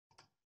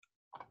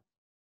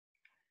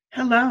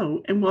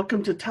Hello, and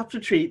welcome to Tough to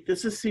Treat.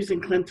 This is Susan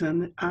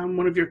Clinton. I'm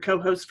one of your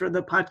co-hosts for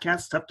the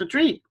podcast Tough to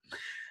Treat.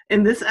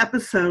 In this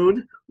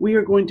episode, we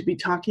are going to be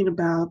talking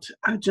about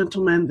a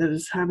gentleman that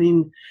is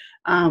having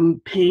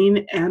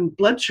pain and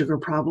blood sugar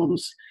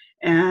problems,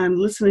 and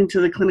listening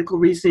to the clinical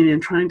reasoning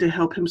and trying to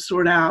help him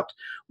sort out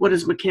what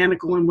is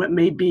mechanical and what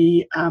may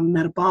be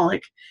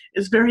metabolic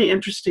is very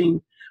interesting.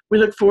 We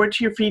look forward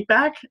to your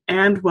feedback,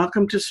 and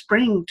welcome to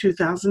spring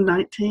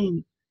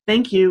 2019.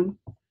 Thank you.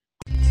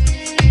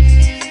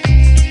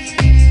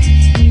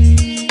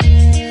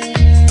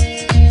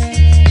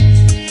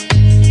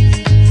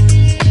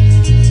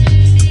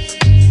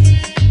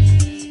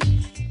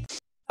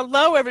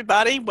 Hello,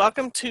 everybody.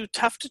 Welcome to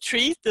Tough to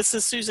Treat. This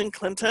is Susan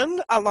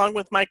Clinton, along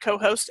with my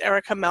co-host,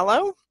 Erica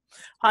Meloe.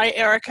 Hi,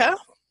 Erica.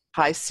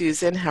 Hi,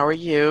 Susan. How are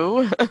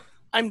you?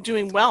 I'm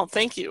doing well,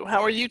 thank you.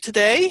 How are you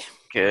today?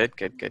 Good.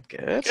 Good.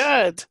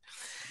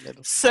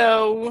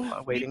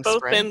 So we've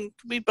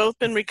both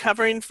been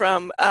recovering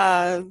from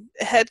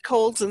head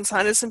colds and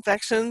sinus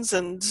infections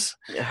and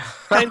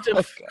kind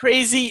of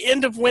crazy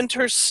end of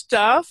winter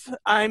stuff.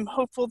 I'm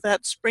hopeful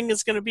that spring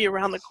is going to be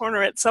around the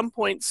corner at some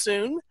point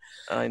soon.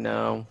 I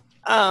know.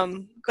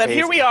 But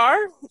here we are,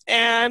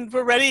 and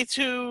we're ready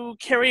to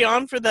carry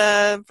on for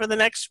the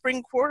next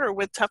spring quarter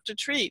with Tough to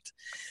Treat.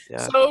 Yeah.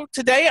 So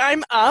today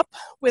I'm up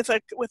with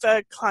a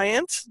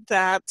client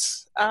that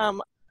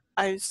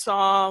I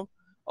saw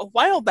a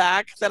while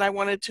back that I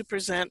wanted to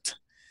present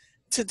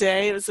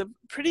today. It was a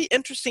pretty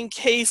interesting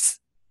case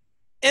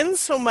in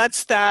so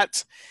much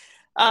that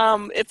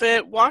if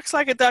it walks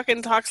like a duck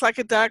and talks like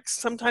a duck,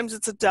 sometimes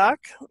it's a duck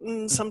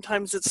and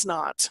sometimes it's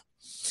not.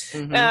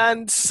 Mm-hmm.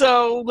 And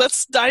so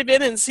let's dive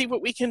in and see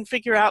what we can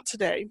figure out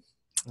today.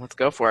 Let's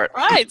go for it.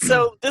 All right.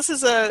 So this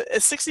is a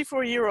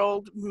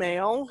 64-year-old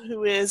male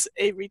who is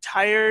a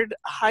retired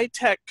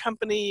high-tech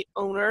company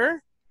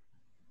owner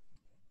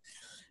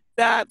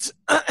that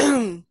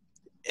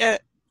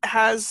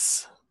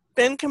has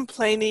been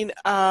complaining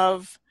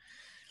of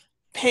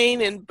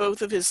pain in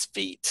both of his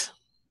feet.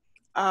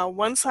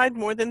 One side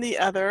more than the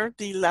other,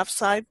 the left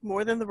side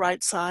more than the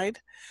right side.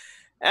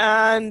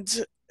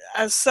 And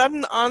a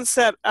sudden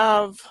onset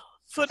of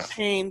foot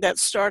pain that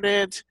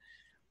started,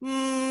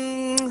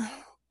 when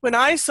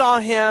I saw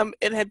him,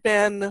 it had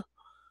been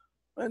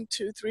about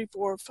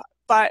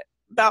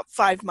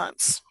 5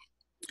 months.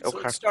 Okay. So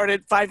it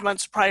started 5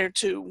 months prior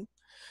to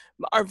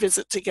our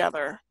visit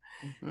together.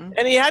 Mm-hmm.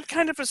 And he had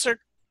kind of a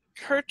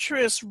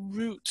circuitous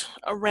route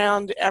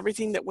around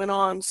everything that went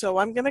on. So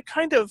I'm going to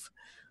kind of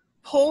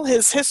pull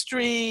his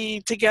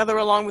history together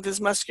along with his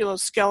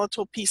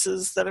musculoskeletal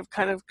pieces that have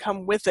kind of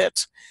come with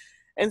it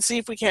and see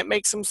if we can't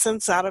make some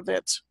sense out of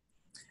it.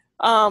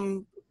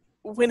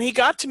 When he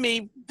got to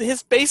me,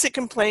 his basic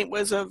complaint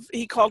was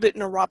he called it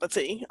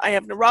neuropathy. I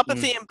have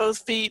neuropathy in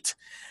both feet.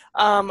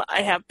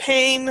 I have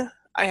pain,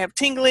 I have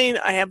tingling,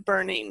 I have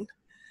burning.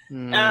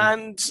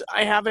 And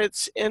I have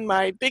it in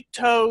my big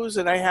toes,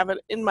 and I have it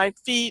in my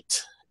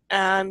feet,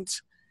 and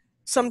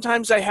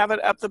sometimes I have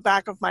it up the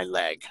back of my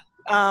leg,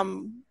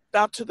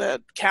 about to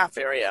the calf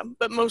area,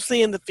 but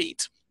mostly in the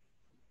feet.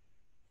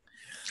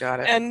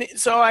 Got it. And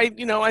so I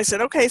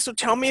said, okay, so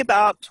tell me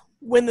about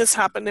when this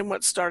happened and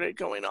what started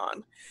going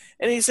on.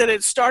 And he said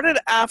it started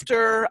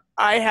after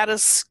I had a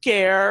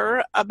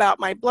scare about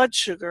my blood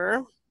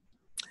sugar,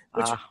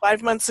 which was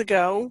 5 months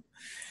ago.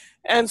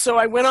 And so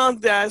I went on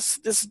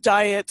this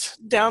diet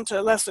down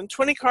to less than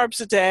 20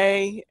 carbs a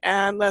day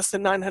and less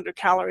than 900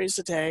 calories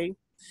a day.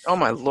 Oh,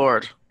 my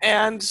Lord.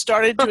 And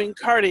started doing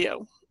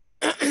cardio.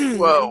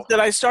 Whoa.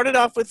 That I started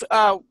off with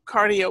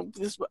cardio,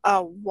 this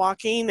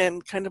walking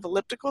and kind of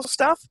elliptical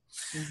stuff,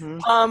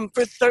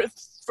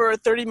 for a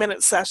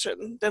 30-minute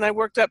session. Then I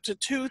worked up to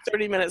 2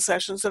 30-minute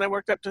sessions. Then I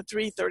worked up to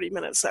 3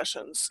 30-minute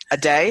sessions. A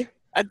day?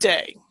 A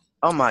day.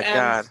 Oh, my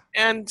God.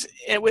 And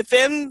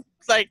within,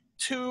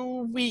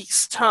 2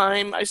 weeks'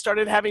 time, I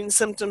started having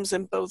symptoms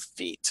in both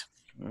feet.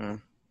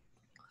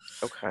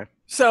 Okay.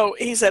 So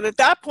he said at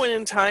that point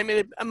in time,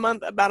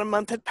 about a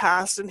month had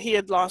passed, and he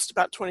had lost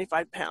about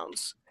 25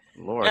 pounds.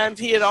 Lord. And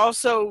he had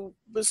also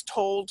was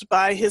told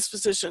by his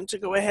physician to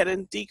go ahead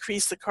and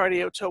decrease the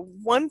cardio to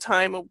 1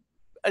 time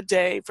a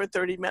day for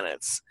 30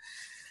 minutes.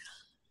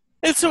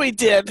 And so he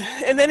did.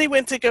 And then he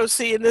went to go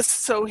see,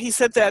 so he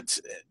said that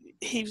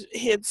he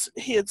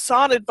had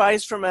sought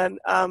advice from an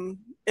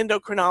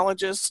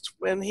endocrinologist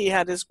when he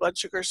had his blood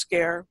sugar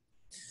scare.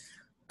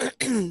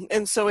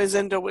 And so his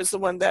endo was the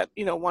one that,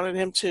 wanted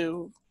him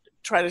to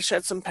try to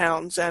shed some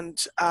pounds and,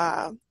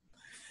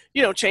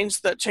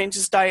 change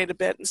his diet a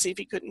bit and see if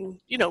he couldn't,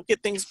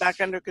 get things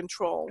back under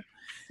control.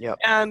 Yep.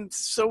 And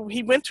so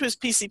he went to his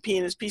PCP,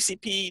 and his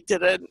PCP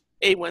did an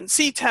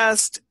A1C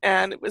test,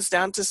 and it was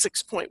down to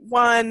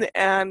 6.1.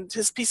 And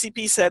his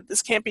PCP said,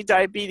 this can't be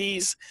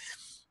diabetes.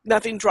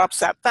 Nothing drops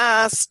that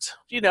fast.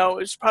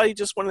 It's probably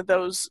just one of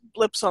those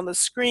blips on the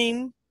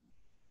screen.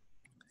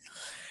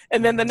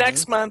 And then the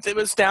next month it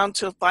was down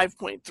to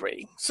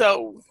 5.3.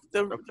 So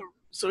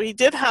he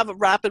did have a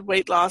rapid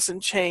weight loss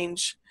and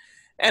change.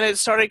 And it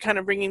started kind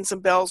of ringing some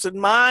bells in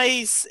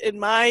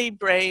my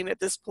brain at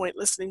this point,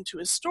 listening to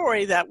his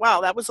story, that, wow,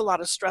 that was a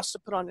lot of stress to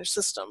put on your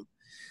system.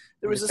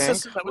 There was a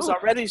system that was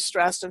already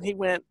stressed, and he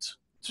went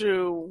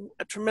through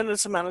a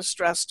tremendous amount of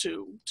stress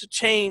to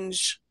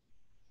change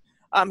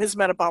his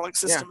metabolic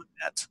system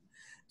a bit.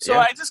 So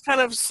I just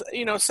kind of,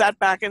 sat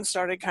back and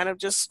started kind of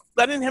just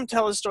letting him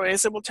tell his story. I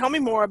said, well, tell me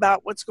more about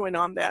what's going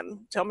on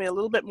then. Tell me a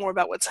little bit more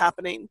about what's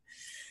happening.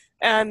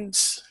 And,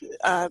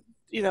 I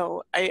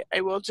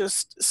will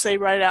just say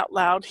right out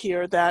loud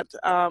here that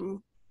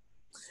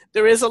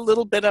there is a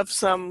little bit of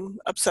some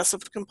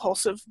obsessive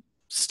compulsive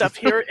stuff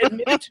here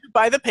admitted to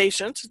by the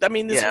patient. I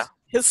mean, this is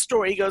his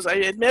story. He goes, I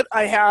admit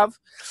I have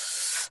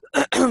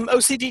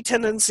OCD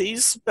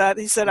tendencies, but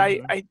he said,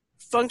 I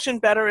function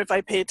better if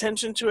I pay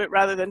attention to it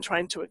rather than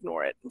trying to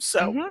ignore it.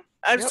 So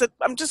I said,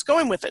 I'm just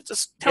going with it.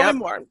 Just tell me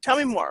more. Tell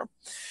me more.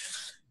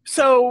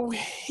 So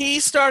he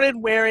started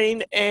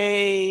wearing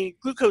a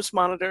glucose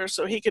monitor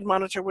so he could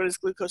monitor what his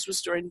glucose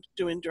was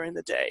doing during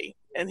the day.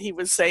 And he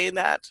was saying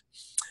that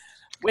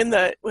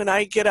when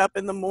I get up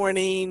in the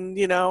morning,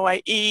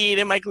 I eat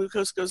and my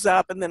glucose goes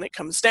up and then it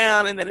comes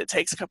down, and then it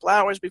takes a couple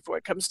hours before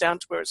it comes down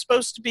to where it's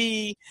supposed to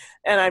be,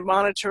 and I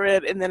monitor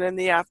it, and then in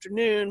the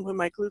afternoon when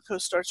my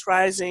glucose starts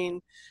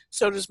rising,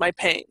 so does my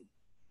pain.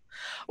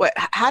 Wait,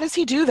 how does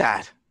he do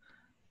that?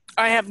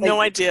 I have no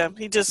idea.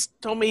 He just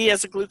told me he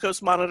has a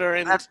glucose monitor,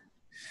 and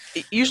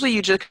usually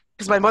you just,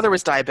 because my mother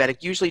was diabetic,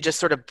 usually just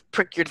sort of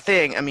prick your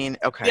thing. I mean,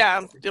 okay.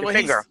 Yeah,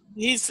 well,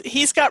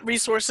 he's got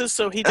resources,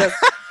 so he does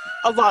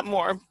a lot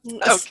more.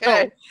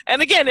 Okay. So,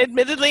 and again,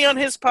 admittedly on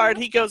his part,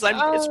 he goes,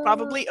 it's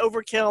probably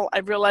overkill. I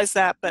realize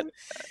that, but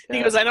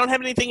he goes, I don't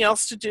have anything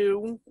else to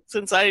do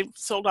since I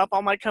sold off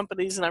all my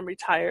companies and I'm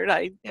retired.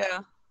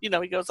 He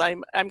goes,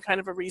 I'm kind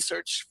of a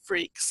research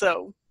freak,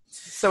 so.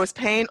 So his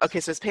pain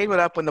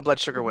went up when the blood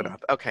sugar went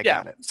up. Okay,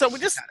 got it. So we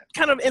just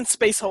kind of in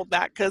space hold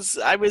that, because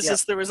I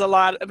was there was a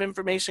lot of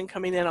information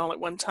coming in all at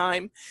one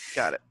time.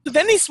 Got it. But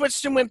then he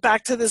switched and went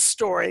back to this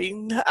story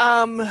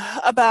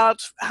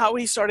about how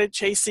he started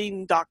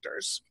chasing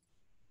doctors.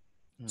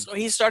 So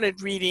he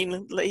started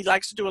reading. He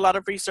likes to do a lot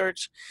of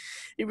research.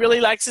 He really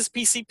likes his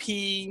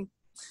PCP.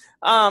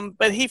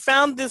 But he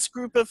found this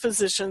group of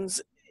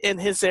physicians in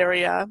his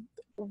area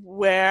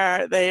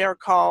where they are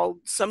called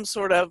some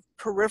sort of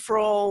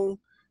peripheral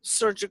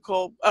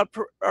surgical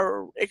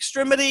or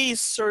extremity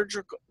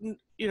surgical,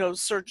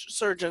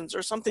 surgeons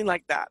or something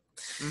like that.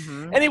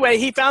 Anyway,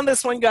 he found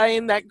this one guy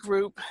in that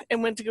group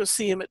and went to go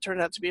see him. It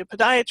turned out to be a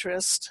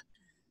podiatrist,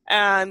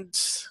 and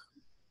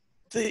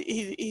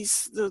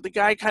the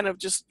guy kind of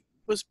just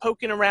was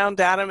poking around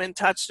at him and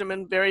touched him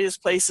in various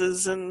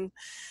places and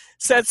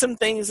said some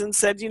things and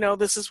said,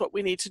 this is what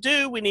we need to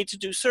do. We need to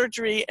do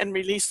surgery and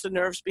release the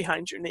nerves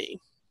behind your knee.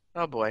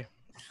 Oh, boy.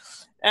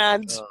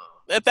 And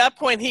at that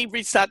point, he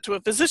reached out to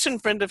a physician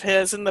friend of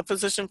his, and the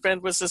physician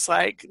friend was just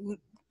like,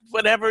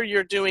 whatever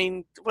you're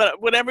doing,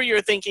 whatever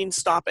you're thinking,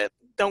 stop it.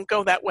 Don't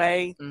go that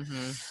way.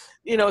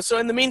 So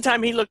in the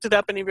meantime, he looked it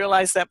up and he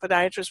realized that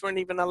podiatrists weren't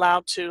even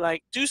allowed to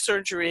do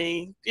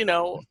surgery,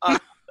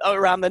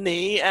 around the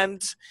knee.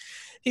 And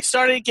he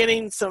started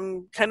getting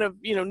some kind of,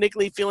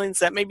 niggly feelings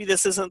that maybe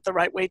this isn't the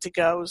right way to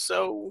go.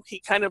 So he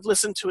kind of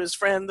listened to his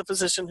friend, the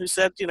physician, who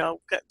said,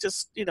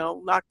 just,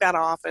 knock that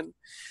off. And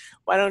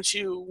why don't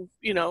you,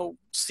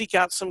 seek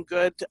out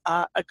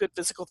a good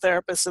physical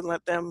therapist and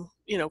let them,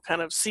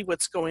 kind of see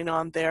what's going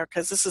on there.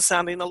 Because this is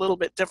sounding a little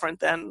bit different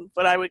than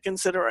what I would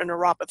consider a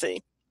neuropathy.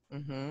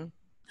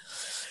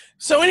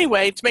 So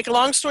anyway, to make a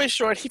long story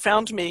short, he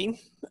found me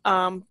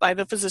by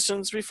the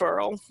physician's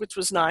referral, which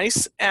was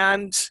nice.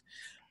 And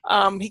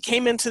he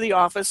came into the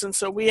office, and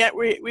so we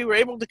were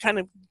able to kind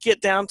of get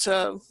down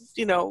to,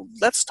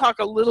 let's talk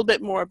a little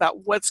bit more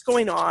about what's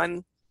going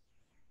on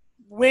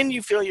when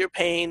you feel your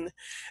pain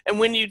and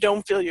when you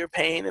don't feel your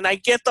pain. And I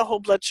get the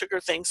whole blood sugar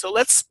thing. So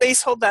let's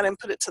space hold that and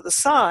put it to the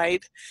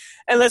side,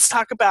 and let's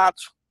talk about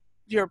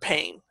your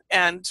pain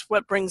and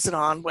what brings it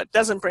on, what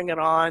doesn't bring it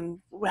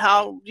on,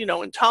 how,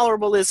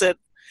 intolerable is it?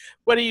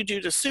 What do you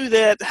do to soothe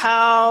it?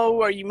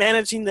 How are you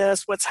managing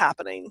this? What's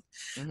happening?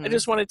 I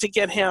just wanted to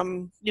get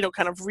him,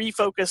 kind of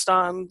refocused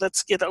on,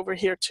 let's get over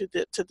here to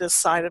this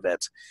side of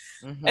it.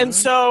 And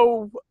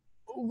so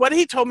what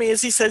he told me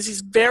is, he says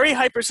he's very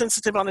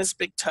hypersensitive on his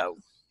big toe,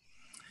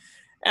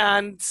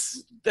 and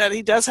that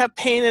he does have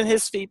pain in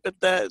his feet, but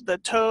the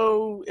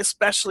toe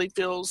especially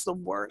feels the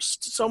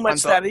worst, so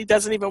much that he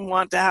doesn't even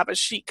want to have a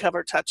sheet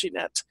cover touching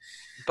it.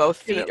 Both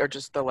feet or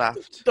just the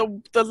left?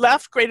 The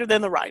left greater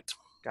than the right.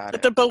 Got it.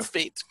 But they're both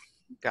feet.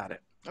 Got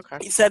it. Okay.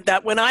 He said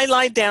that when I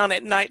lie down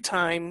at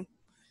nighttime,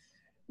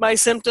 my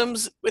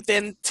symptoms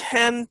within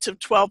 10 to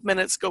 12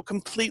 minutes go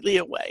completely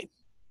away.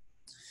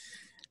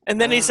 And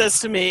then he says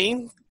to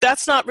me,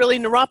 that's not really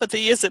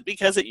neuropathy, is it?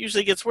 Because it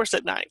usually gets worse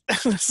at night.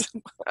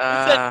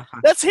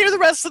 Let's hear the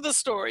rest of the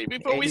story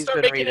before we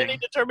start making any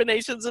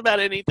determinations about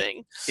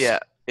anything. Yeah.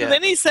 And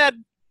then he said,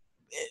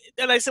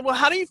 and I said, well,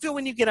 how do you feel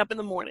when you get up in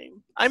the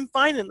morning? I'm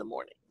fine in the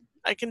morning.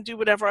 I can do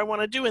whatever I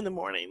want to do in the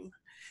morning.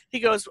 He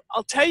goes,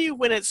 I'll tell you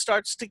when it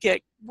starts to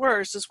get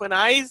worse is when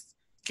I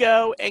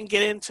go and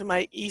get into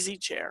my easy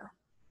chair.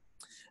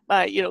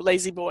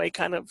 Lazy boy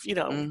kind of,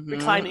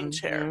 reclining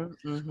chair.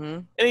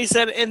 And he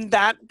said, and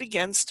that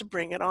begins to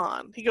bring it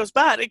on. He goes,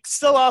 but it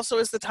still also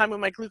is the time when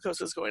my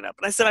glucose is going up.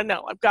 And I said, I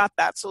know, I've got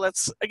that. So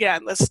let's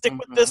stick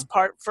with this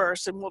part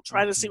first, and we'll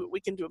try to see what we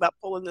can do about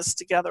pulling this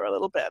together a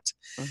little bit.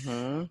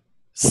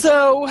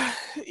 So,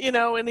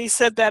 and he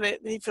said that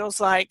he feels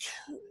like,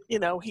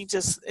 and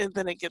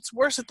then it gets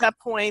worse at that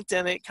point,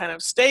 and it kind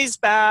of stays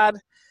bad.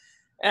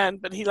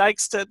 But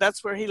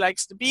that's where he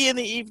likes to be in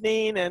the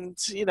evening, and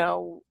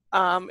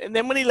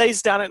then when he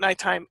lays down at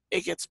nighttime,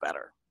 it gets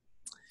better.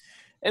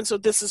 And so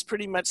this is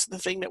pretty much the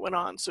thing that went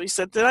on. So he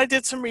said, then I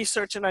did some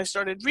research and I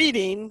started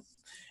reading.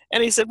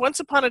 And he said, once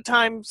upon a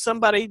time,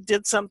 somebody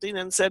did something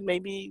and said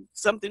maybe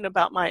something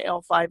about my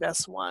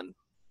L5S1.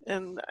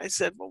 And I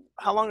said, well,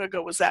 how long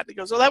ago was that? He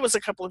goes, well, that was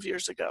a couple of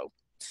years ago.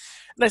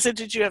 And I said,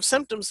 did you have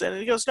symptoms then?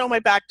 And he goes, no, my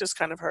back just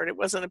kind of hurt. It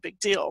wasn't a big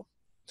deal.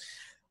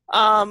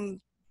 But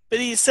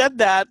he said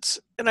that,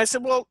 and I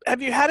said, well,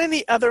 have you had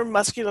any other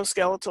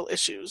musculoskeletal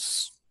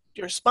issues?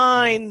 Your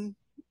spine,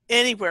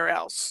 anywhere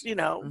else,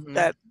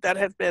 that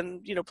have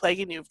been,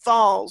 plaguing you,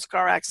 falls,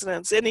 car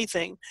accidents,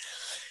 anything.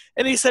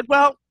 And he said,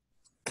 well,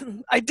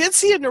 I did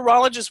see a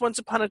neurologist once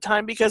upon a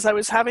time because I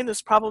was having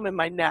this problem in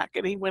my neck.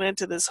 And he went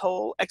into this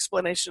whole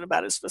explanation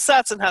about his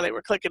facets and how they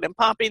were clicking and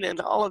popping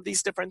and all of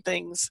these different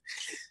things.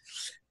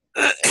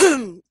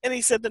 And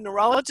he said the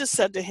neurologist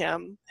said to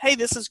him, hey,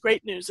 this is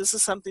great news. This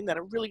is something that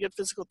a really good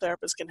physical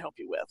therapist can help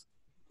you with.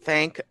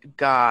 Thank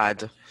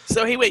God.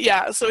 So he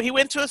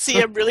went to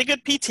see a really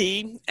good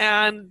PT,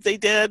 and they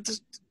did,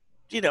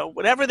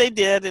 whatever they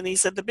did. And he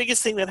said the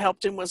biggest thing that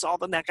helped him was all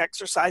the neck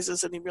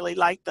exercises, and he really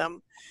liked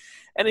them.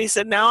 And he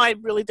said, now I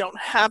really don't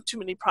have too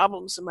many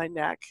problems in my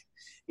neck.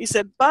 He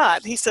said,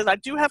 but he said, I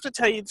do have to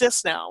tell you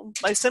this now.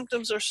 My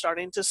symptoms are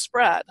starting to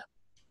spread.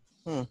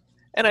 And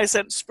I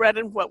said, spread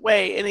in what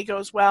way? And he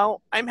goes,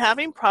 well, I'm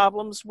having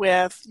problems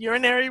with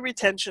urinary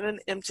retention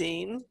and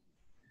emptying.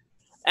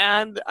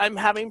 And I'm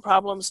having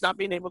problems not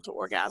being able to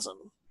orgasm.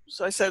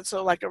 So I said,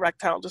 so like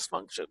erectile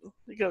dysfunction.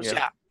 He goes,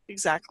 yeah,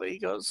 exactly. He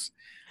goes,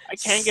 I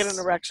can get an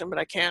erection, but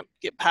I can't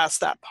get past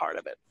that part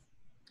of it.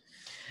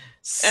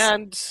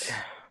 And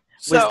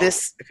was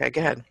this, okay,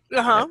 go ahead.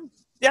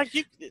 Yeah,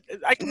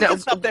 I can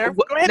stop there.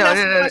 Go ahead and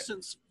ask some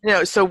questions.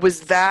 No, so was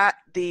that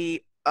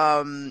the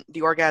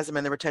orgasm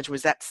and the retention,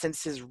 was that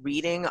since his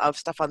reading of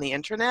stuff on the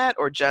internet,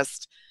 or it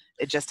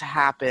just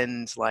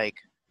happened like?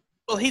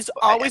 Well, he's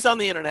always on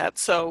the internet,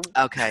 so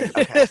okay.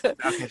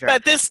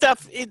 But this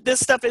stuff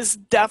is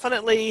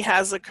definitely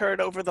has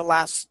occurred over the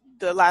last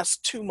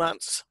 2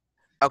 months.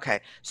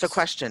 Okay, so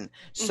question.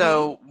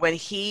 So when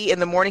in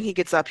the morning he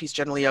gets up, he's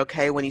generally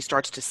okay. When he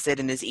starts to sit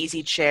in his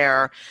easy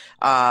chair,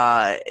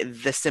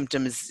 the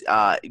symptoms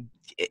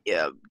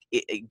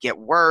get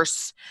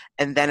worse,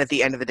 and then at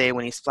the end of the day,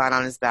 when he's flat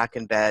on his back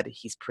in bed,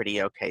 he's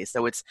pretty okay.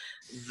 So it's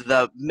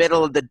the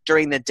middle of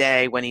during the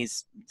day when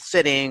he's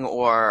sitting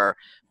or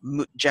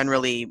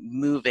generally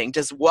moving.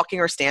 Does walking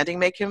or standing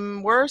make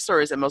him worse, or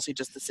is it mostly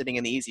just the sitting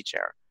in the easy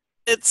chair?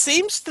 It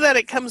seems that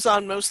it comes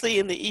on mostly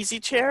in the easy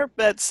chair,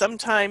 but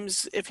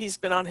sometimes if he's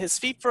been on his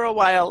feet for a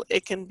while,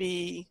 it can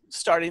be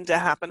starting to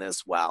happen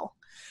as well.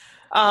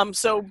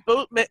 So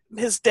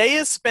his day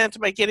is spent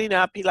by getting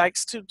up. He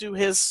likes to do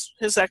his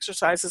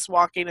exercises,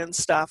 walking and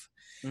stuff.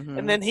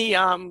 And then he,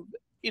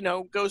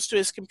 goes to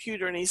his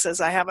computer and he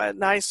says, I have a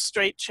nice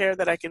straight chair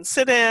that I can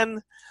sit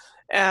in,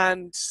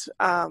 and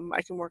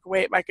I can work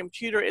away at my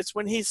computer. It's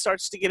when he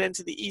starts to get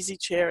into the easy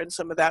chair and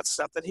some of that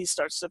stuff that he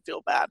starts to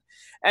feel bad.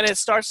 And it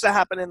starts to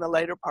happen in the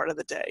later part of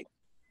the day.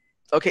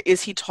 Okay.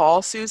 Is he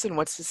tall, Susan?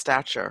 What's his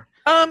stature?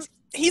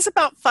 He's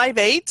about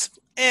 5'8".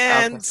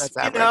 And, that's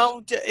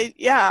average.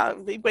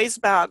 He weighs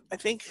about, I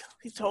think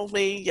he told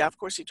me, of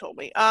course he told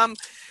me.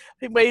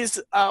 He weighs,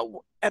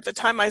 at the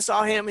time I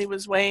saw him, he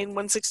was weighing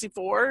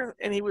 164,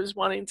 and he was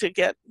wanting to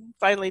get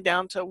finally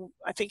down to,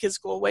 I think his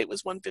goal weight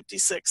was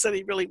 156 that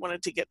he really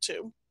wanted to get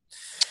to.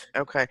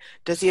 Okay.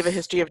 Does he have a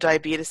history of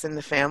diabetes in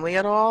the family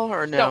at all,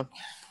 or no?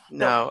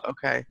 No.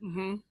 Okay.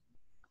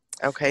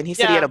 Okay, and he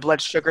said he had a blood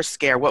sugar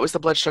scare. What was the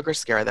blood sugar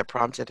scare that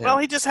prompted him? Well,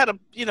 he just had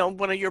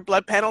one of your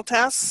blood panel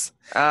tests,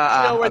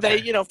 where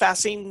they,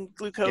 fasting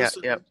glucose,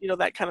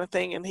 that kind of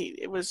thing, and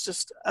it was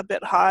just a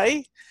bit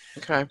high.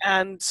 Okay.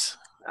 And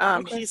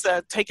he's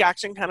a take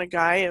action kind of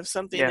guy. If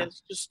something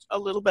is just a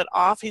little bit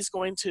off, he's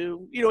going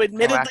to,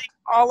 admittedly,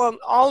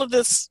 all of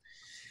this,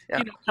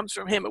 comes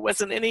from him. It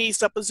wasn't any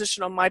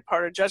supposition on my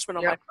part or judgment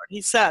on my part.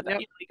 He said,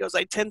 he goes,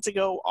 I tend to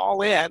go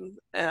all in,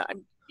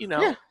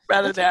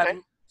 rather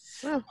than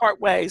part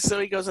ways. So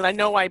he goes, and I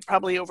know I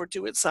probably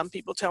overdo it. Some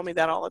people tell me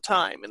that all the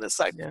time. And it's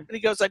like, and he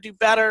goes, I do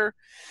better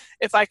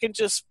if I can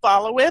just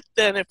follow it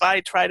than if I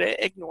try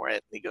to ignore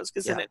it. He goes,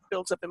 because then it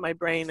builds up in my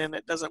brain and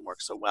it doesn't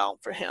work so well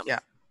for him.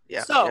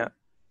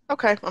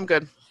 Okay, I'm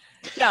good.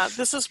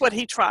 This is what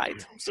he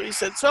tried. So he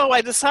said, so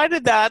I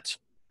decided that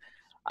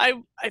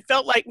I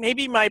felt like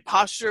maybe my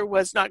posture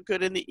was not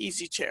good in the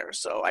easy chair.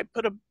 So I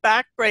put a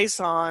back brace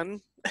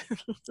on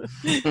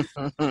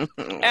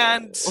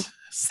and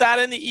sat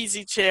in the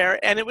easy chair,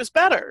 and it was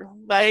better.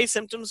 My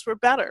symptoms were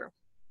better.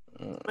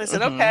 I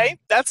said, okay,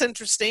 that's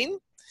interesting.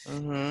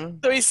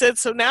 So he said,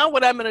 so now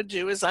what I'm going to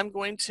do is I'm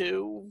going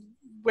to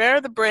wear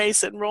the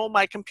brace and roll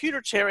my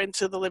computer chair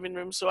into the living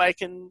room so I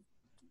can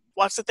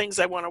watch the things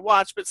I want to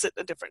watch, but sit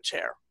in a different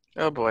chair.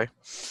 Oh, boy.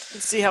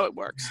 And see how it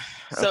works.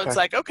 So it's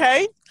like,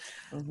 okay,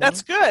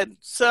 that's good.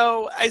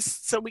 So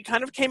we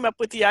kind of came up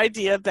with the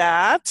idea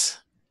that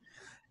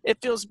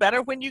it feels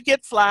better when you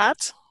get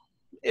flat.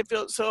 It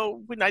feels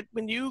so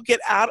when you get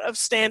out of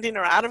standing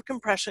or out of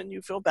compression,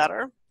 you feel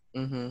better.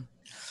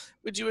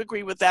 Would you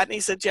agree with that? And he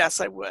said,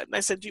 yes, I would. And I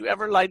said, do you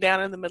ever lie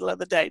down in the middle of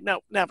the day? No,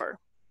 never.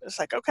 It's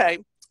like, okay.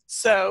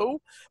 So,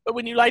 but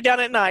when you lie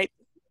down at night,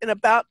 in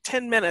about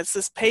 10 minutes,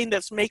 this pain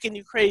that's making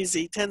you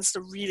crazy tends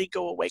to really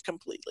go away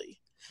completely.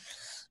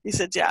 He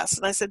said, yes.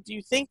 And I said, do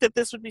you think that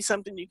this would be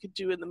something you could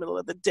do in the middle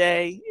of the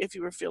day if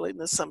you were feeling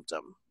this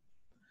symptom?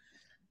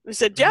 We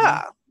said,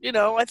 yeah,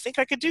 I think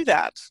I could do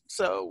that.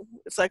 So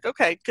it's like,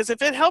 okay, because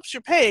if it helps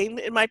your pain,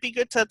 it might be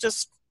good to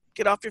just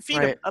get off your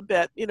feet a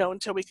bit,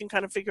 until we can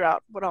kind of figure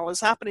out what all is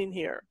happening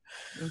here.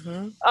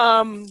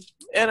 And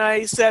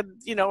I said,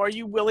 are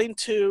you willing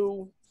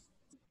to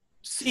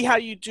see how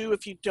you do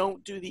if you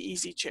don't do the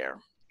easy chair?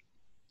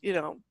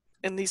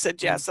 And he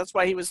said, yes. That's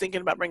why he was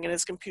thinking about bringing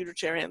his computer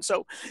chair in.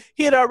 So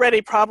he had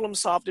already problem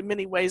solved in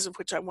many ways of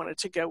which I wanted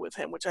to go with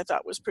him, which I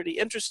thought was pretty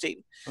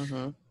interesting.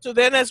 So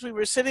then as we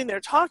were sitting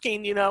there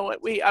talking,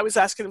 I was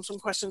asking him some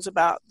questions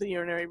about the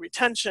urinary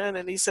retention.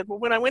 And he said, well,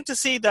 when I went to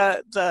see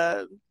the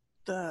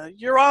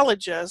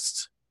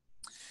urologist,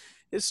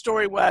 his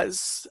story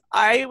was,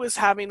 I was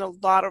having a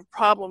lot of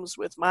problems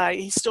with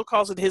he still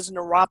calls it his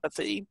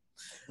neuropathy.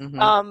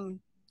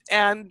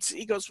 And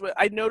he goes,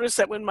 I noticed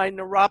that when my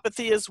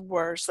neuropathy is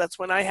worse, that's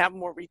when I have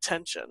more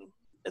retention.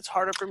 It's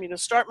harder for me to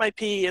start my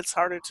pee. It's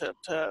harder to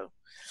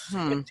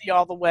empty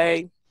all the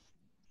way.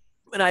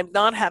 When I'm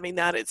not having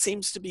that, it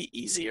seems to be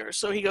easier.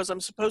 So he goes,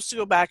 I'm supposed to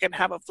go back and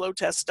have a flow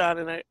test done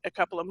in a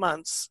couple of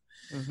months.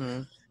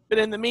 But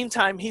in the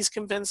meantime, he's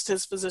convinced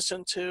his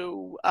physician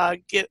to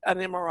get an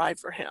MRI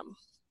for him.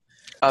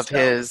 Of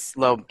his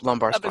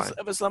lumbar spine.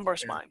 Of his lumbar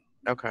spine.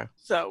 Okay.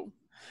 So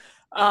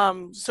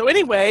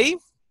anyway,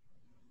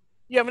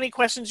 you have any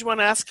questions you want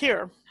to ask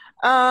here?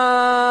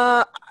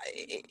 I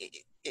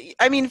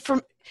mean,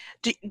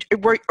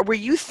 were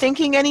you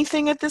thinking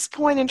anything at this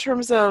point in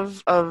terms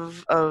of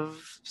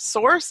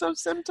source of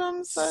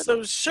symptoms?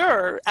 So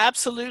sure,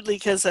 absolutely,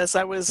 because as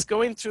I was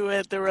going through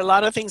it, there were a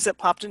lot of things that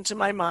popped into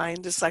my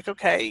mind. It's like,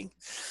 okay,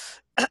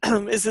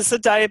 is this a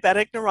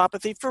diabetic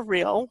neuropathy for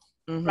real?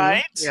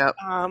 Right? Yep.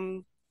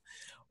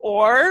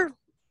 Or,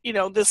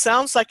 this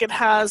sounds like it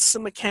has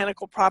some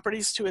mechanical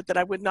properties to it that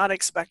I would not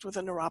expect with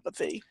a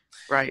neuropathy.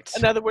 Right.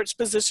 In other words,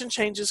 position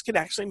changes can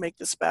actually make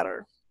this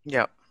better.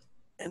 Yep.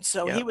 And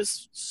so he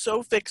was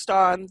so fixed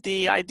on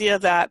the idea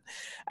that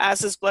as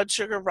his blood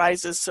sugar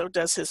rises, so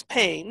does his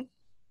pain.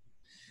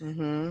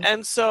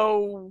 And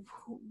so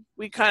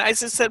I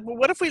just said, well,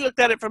 what if we looked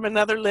at it from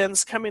another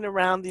lens coming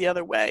around the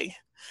other way?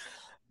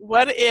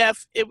 What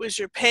if it was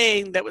your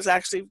pain that was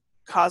actually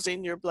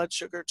causing your blood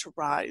sugar to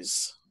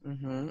rise?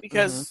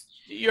 Because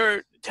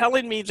you're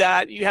telling me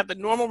that you have the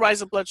normal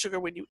rise of blood sugar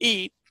when you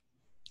eat,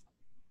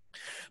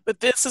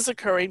 but this is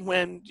occurring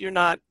when you're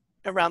not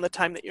around the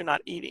time that you're not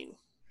eating.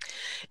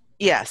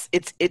 Yes,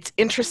 it's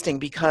interesting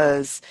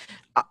because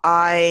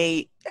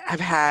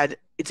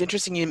it's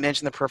interesting you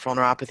mentioned the peripheral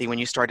neuropathy when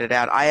you started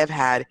out. I have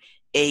had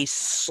a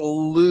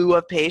slew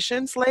of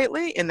patients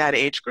lately in that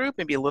age group,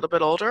 maybe a little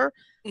bit older,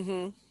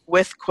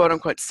 with quote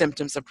unquote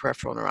symptoms of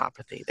peripheral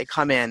neuropathy. They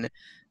come in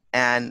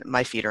and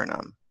my feet are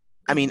numb.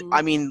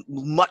 I mean,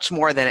 much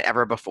more than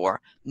ever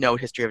before. No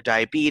history of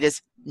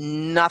diabetes,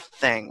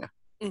 nothing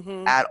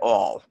at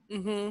all.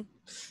 And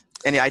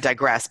I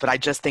digress, but I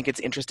just think it's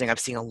interesting. I've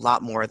seen a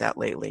lot more of that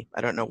lately.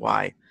 I don't know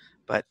why.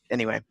 But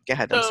anyway, go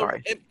ahead. I'm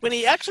sorry. When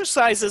he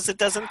exercises, it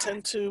doesn't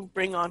tend to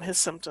bring on his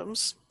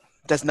symptoms.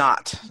 Does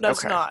not.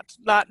 Does not.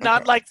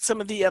 Not like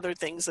some of the other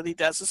things that he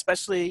does,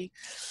 especially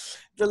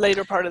the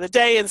later part of the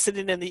day and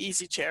sitting in the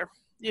easy chair.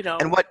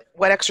 And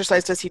what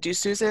exercise does he do,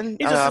 Susan?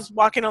 He just is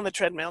walking on the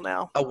treadmill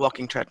now. A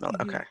walking treadmill.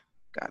 Okay,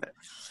 got it.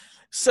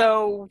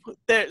 So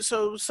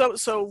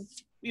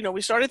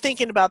we started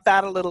thinking about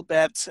that a little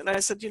bit, and I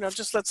said,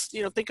 just let's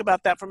think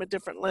about that from a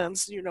different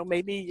lens.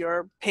 Maybe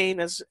your pain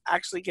is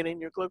actually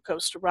getting your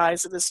glucose to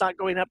rise, and it's not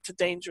going up to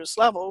dangerous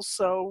levels.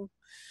 So,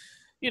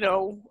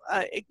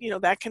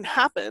 that can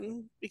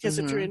happen because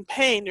if you're in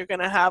pain, you're going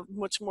to have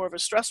much more of a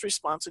stress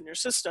response in your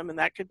system, and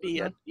that could be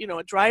a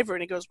driver.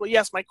 And he goes, well,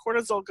 yes, my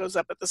cortisol goes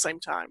up at the same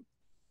time.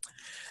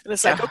 And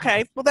it's like,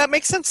 okay, well, that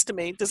makes sense to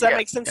me. Does that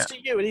make sense to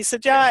you? And he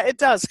said, yeah, it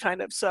does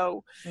kind of.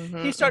 So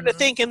he started to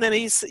think, and then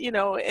he's,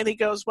 and he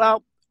goes,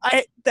 well,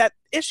 that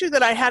issue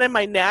that I had in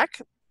my neck,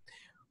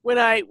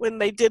 when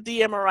they did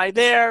the MRI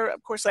there,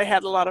 of course, I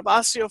had a lot of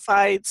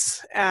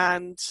osteophytes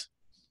and,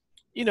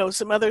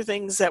 some other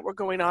things that were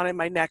going on in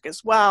my neck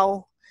as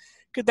well.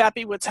 could that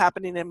be what's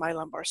happening in my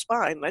lumbar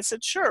spine? And I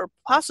said, sure,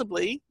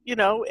 possibly,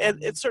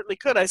 and it certainly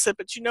could. I said,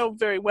 but you know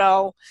very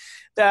well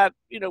that,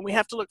 we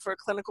have to look for a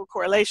clinical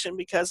correlation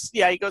because,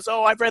 he goes,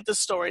 oh, I've read the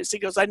stories. He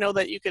goes, I know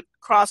that you could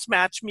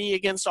cross-match me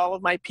against all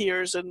of my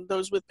peers and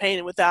those with pain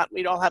and without,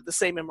 we'd all have the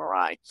same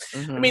MRI.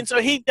 I mean,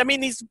 so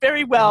he's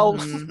very well,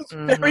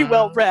 very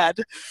well read.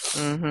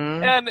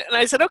 And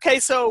I said, okay,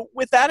 so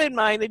with that in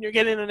mind, and you're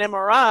getting an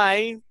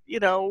MRI,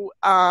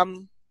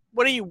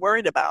 what are you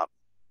worried about?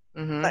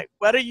 Like,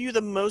 what are you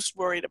the most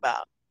worried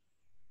about?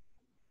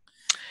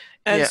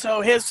 And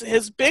so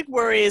his big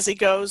worry is, he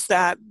goes,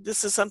 that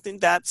this is something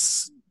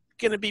that's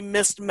going to be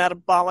missed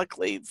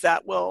metabolically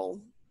that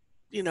will,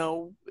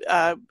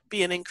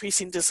 be an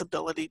increasing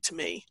disability to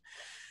me,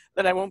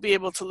 that I won't be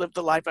able to live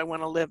the life I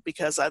want to live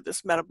because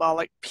this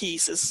metabolic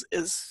piece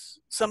is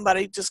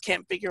somebody just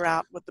can't figure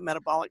out what the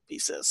metabolic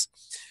piece is.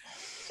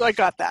 So I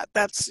got that.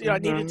 That's, I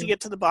needed to get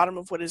to the bottom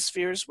of what his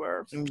fears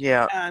were.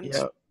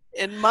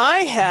 In my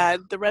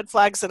head, the red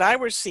flags that I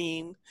was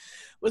seeing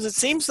was, it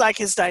seems like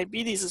his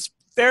diabetes is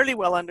fairly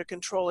well under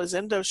control. His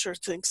endo sure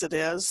thinks it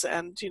is.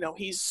 And,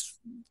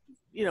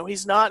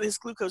 he's not, his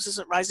glucose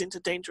isn't rising to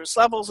dangerous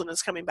levels and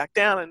is coming back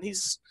down. And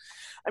he's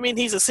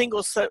a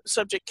single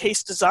subject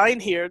case design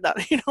here that,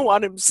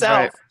 on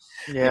himself,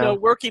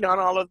 working on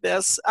all of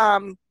this.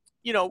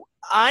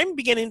 I'm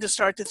beginning to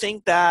start to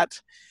think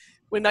that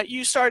when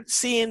you start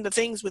seeing the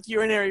things with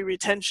urinary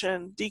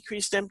retention,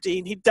 decreased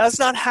emptying, he does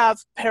not have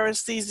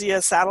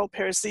paresthesia, saddle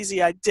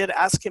paresthesia. I did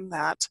ask him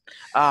that.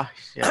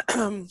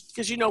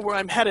 Because you know where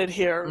I'm headed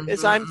here,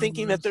 is I'm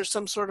thinking that there's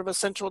some sort of a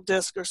central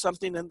disc or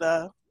something in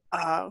the,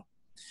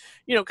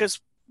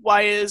 because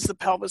why is the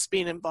pelvis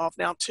being involved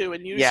now too?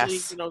 And usually,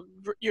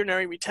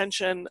 urinary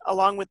retention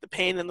along with the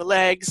pain in the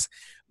legs,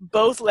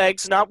 both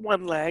legs, not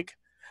one leg.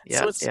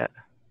 So it's,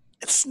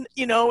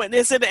 and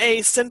is it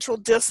a central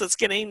disc that's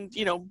getting,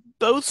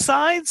 both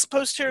sides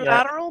posterior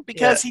lateral?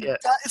 Because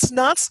it's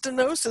not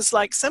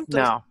stenosis-like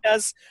symptoms. No.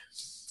 Because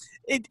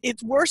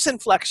it's worse in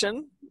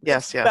flexion.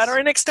 It's better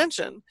in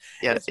extension.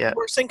 It's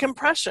worse in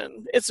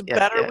compression. It's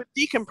better with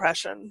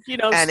decompression.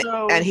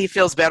 And he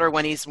feels better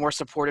when he's more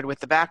supported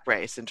with the back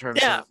brace in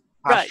terms of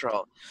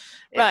postural.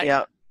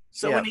 Right.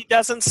 So when he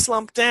doesn't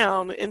slump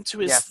down into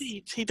his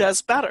seat, he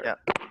does better.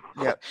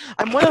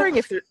 I'm wondering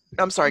if there,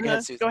 I'm sorry, go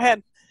ahead, Susan. Go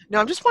ahead. No,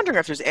 I'm just wondering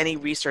if there's any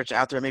research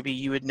out there, maybe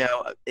you would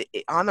know,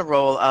 on the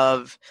role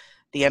of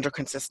the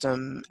endocrine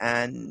system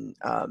and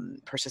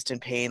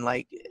persistent pain,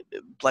 like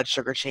blood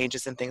sugar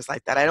changes and things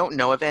like that. I don't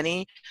know of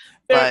any,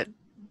 but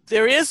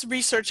there is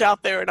research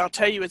out there, and I'll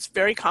tell you, it's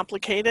very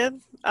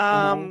complicated.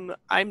 I'm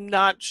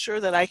not sure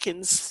that I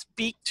can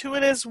speak to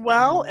it as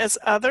well as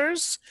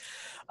others.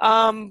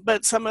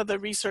 But some of the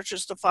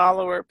researchers to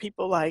follow are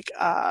people like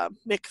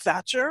Mick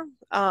Thatcher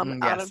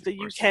out of the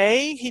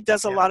UK. He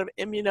does a lot of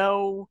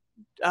immuno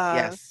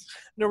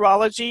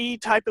neurology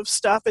type of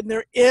stuff, and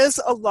there is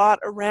a lot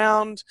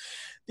around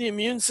the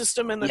immune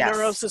system and the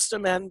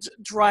neurosystem and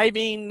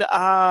driving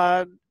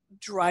a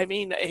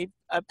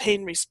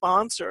pain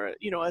response or a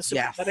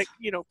sympathetic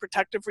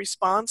protective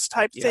response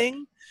type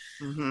thing.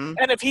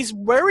 And if he's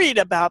worried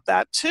about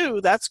that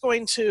too, that's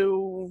going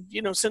to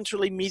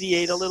centrally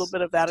mediate a little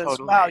bit of that as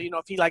well.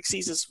 If he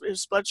sees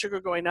his blood sugar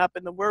going up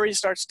and the worry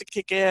starts to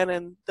kick in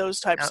and those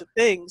types of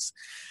things.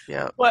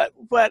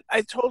 What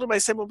I told him, I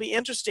said, will be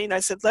interesting. I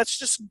said, let's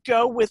just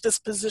go with this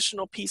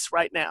positional piece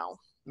right now.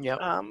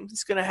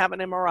 He's going to have an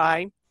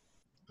MRI.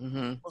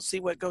 We'll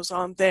see what goes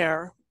on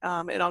there.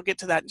 And I'll get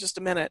to that in just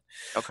a minute.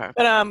 Okay.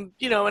 But,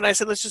 and I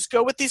said, let's just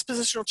go with these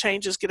positional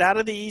changes, get out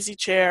of the easy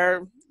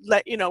chair.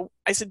 I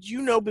said,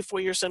 before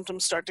your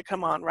symptoms start to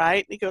come on,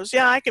 right? And he goes,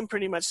 yeah, I can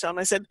pretty much tell. And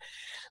I said,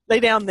 lay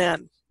down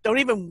then. Don't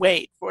even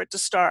wait for it to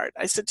start.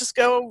 I said, just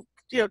go,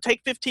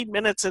 take 15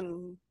 minutes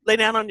and lay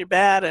down on your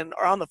bed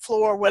or on the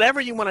floor, whatever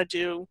you want to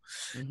do.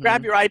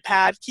 Grab your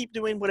iPad, keep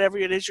doing whatever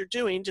it is you're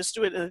doing, just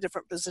do it in a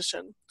different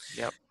position.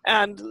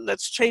 And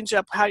let's change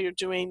up how you're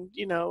doing,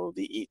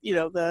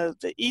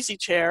 the easy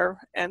chair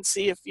and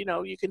see if,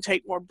 you can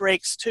take more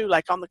breaks too,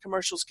 like on the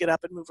commercials, get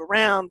up and move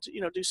around,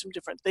 do some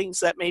different things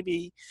that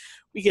maybe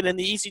we get in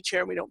the easy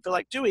chair and we don't feel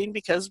like doing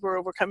because we're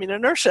overcoming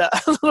inertia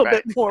a little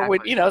bit more.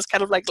 Exactly. It's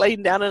kind of like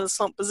laying down in a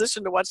slump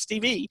position to watch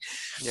TV.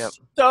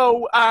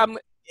 So,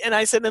 and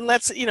I said, then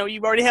let's, you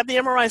already have the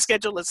MRI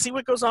schedule. Let's see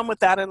what goes on with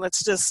that. And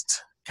let's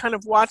just kind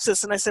of watch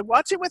this. And I said,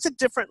 watch it with a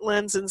different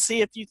lens and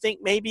see if you think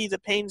maybe the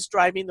pain's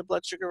driving the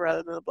blood sugar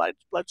rather than the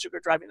blood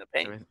sugar driving the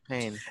pain.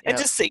 And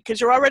just see,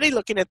 because you're already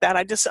looking at that.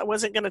 I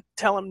wasn't going to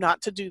tell him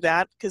not to do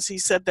that because he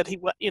said that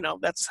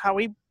that's how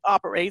he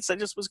operates. I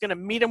just was going to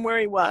meet him where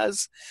he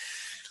was.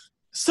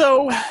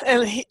 So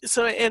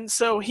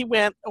he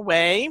went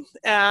away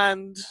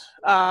and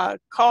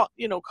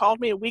called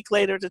me a week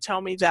later to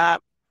tell me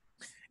that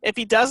if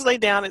he does lay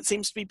down, it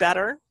seems to be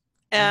better.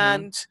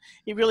 And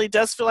he really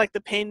does feel like the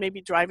pain may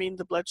be driving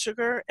the blood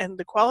sugar, and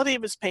the quality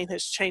of his pain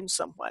has changed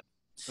somewhat.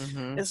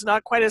 It's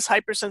not quite as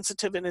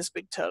hypersensitive in his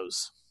big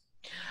toes.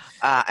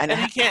 And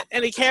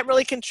he can't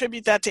really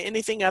contribute that to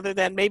anything other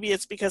than maybe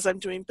it's because I'm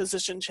doing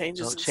position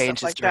changes and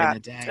stuff like during that. The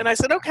day. And I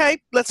said, okay,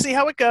 let's see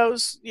how it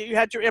goes. You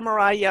had your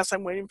MRI. Yes,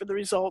 I'm waiting for the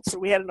results. So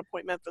we had an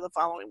appointment for the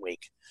following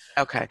week.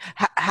 Okay.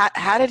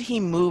 How did he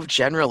move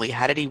generally?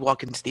 How did he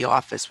walk into the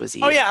office? Was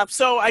he? Oh yeah.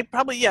 So I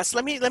probably, yes.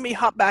 Let me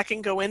hop back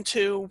and go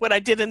into what I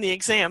did in the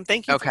exam.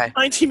 Thank you for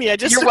reminding me. I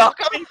just You're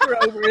welcome. Paper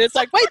over it. It's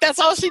like, wait, that's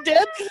all she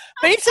did?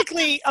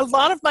 Basically, a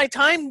lot of my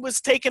time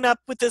was taken up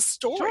with this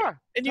story. Sure.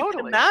 And you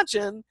totally. can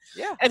imagine.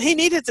 Yeah. And he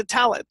needed to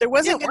tell it. There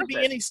wasn't going to be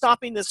it. any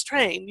stopping this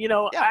train. You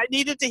know, I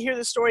needed to hear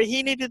the story.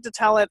 He needed to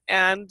tell it.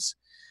 And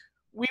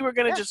we were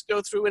going to just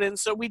go through it. And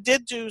so we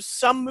did do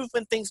some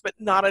movement things, but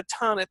not a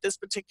ton at this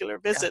particular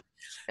visit.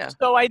 Yeah.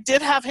 So I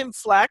did have him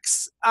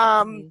flex.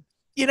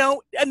 You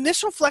know,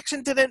 initial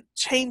flexion didn't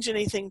change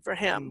anything for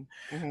him.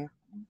 Mm-hmm.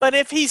 But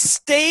if he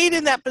stayed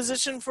in that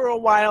position for a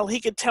while, he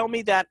could tell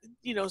me that,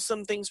 you know,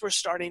 some things were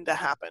starting to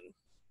happen.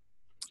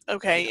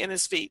 Okay, in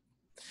his feet.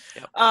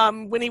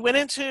 Yep. When he went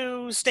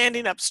into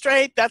standing up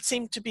straight, that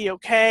seemed to be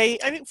okay.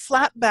 I mean,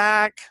 flat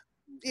back,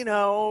 you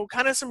know,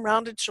 kind of some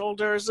rounded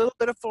shoulders, a little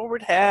bit of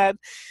forward head.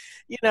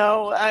 You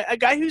know, a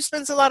guy who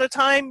spends a lot of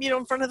time, you know,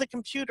 in front of the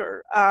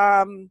computer.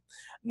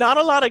 Not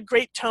a lot of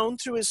great tone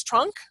through his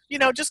trunk, you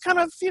know, just kind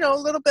of, you know, a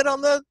little bit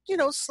on the, you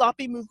know,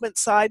 sloppy movement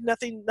side,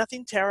 nothing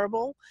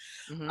terrible.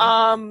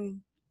 Mm-hmm.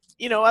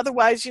 You know,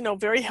 otherwise, you know,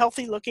 very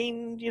healthy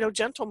looking, you know,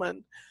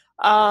 gentleman.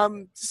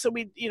 So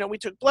we, you know, we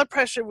took blood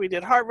pressure, we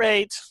did heart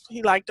rate.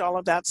 He liked all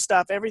of that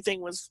stuff. Everything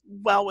was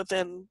well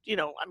within, you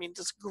know, I mean,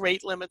 just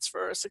great limits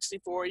for a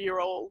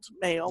 64-year-old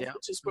male,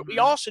 which is what we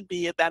all should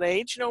be at that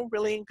age, you know,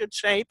 really in good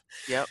shape.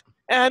 Yep.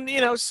 And,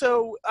 you know,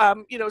 so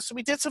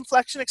we did some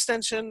flexion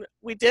extension.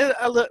 We did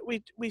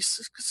we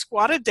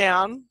squatted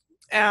down,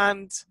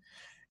 and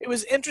it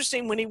was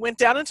interesting when he went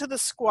down into the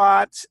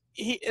squat.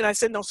 And I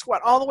said, no,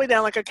 squat all the way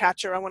down like a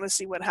catcher. I want to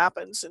see what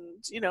happens.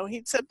 And, you know,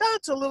 he said, no,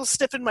 it's a little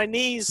stiff in my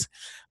knees.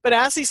 But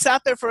as he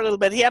sat there for a little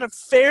bit, he had a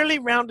fairly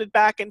rounded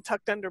back and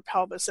tucked under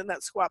pelvis in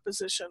that squat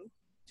position.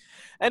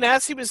 And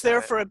as he was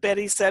there for a bit,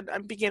 he said,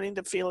 I'm beginning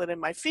to feel it in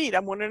my feet.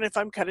 I'm wondering if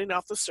I'm cutting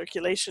off the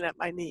circulation at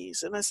my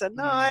knees. And I said,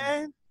 no,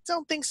 I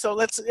don't think so.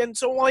 And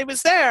so while he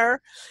was there,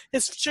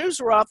 his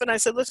shoes were off, and I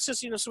said, let's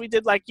just, you know, so we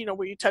did like, you know,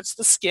 where you touch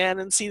the skin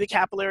and see the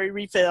capillary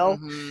refill.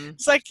 Mm-hmm.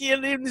 It's like, you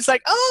know, he's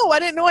like, oh, I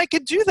didn't know I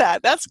could do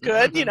that. That's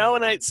good. Mm-hmm. You know,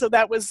 and so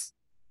that was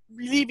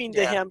relieving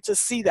to him to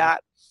see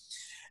that.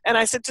 And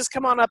I said, just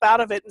come on up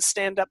out of it and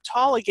stand up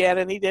tall again.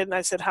 And he did. And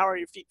I said, how are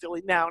your feet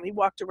feeling now? And he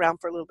walked around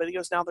for a little bit. He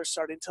goes, now they're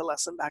starting to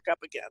lessen back up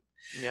again.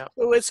 Yeah.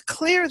 So it's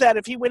clear that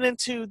if he went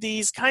into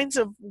these kinds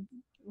of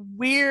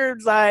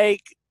weird,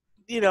 like,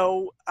 you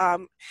know,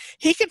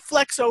 he could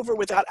flex over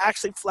without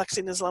actually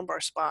flexing his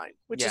lumbar spine,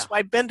 which is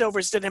why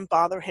bendovers didn't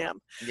bother him.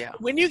 Yeah.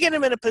 When you get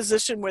him in a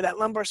position where that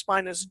lumbar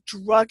spine is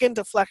drug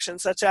into flexion,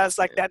 such as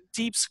like that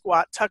deep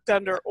squat tucked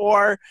under,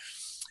 or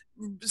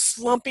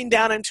slumping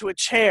down into a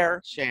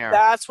chair,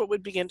 that's what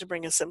would begin to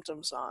bring his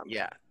symptoms on.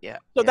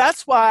 So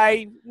that's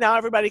why now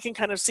everybody can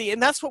kind of see,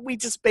 and that's what we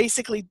just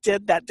basically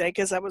did that day,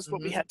 because that was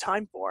what we had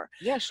time for.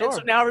 And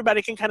so now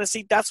everybody can kind of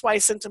see, that's why I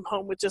sent him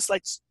home with just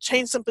like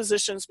change some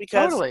positions,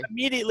 because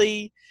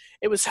immediately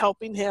it was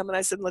helping him. And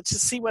I said, let's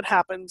just see what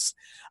happens.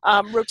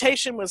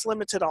 Rotation was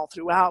limited all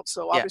throughout,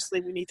 so obviously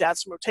we need to add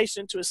some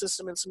rotation into a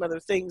system and some other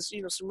things,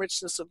 you know, some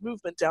richness of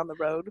movement down the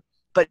road.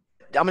 But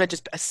I'm going to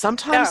just,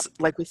 sometimes,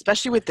 like,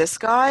 especially with this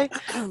guy,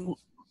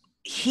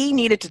 he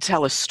needed to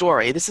tell a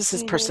story. This is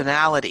his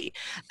personality.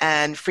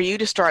 And for you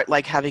to start,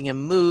 like, having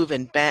him move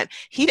and bend,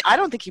 I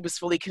don't think he was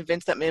fully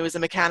convinced that it was a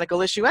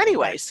mechanical issue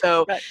anyway.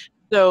 So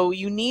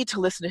you need to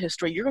listen to his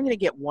story. You're going to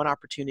get one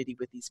opportunity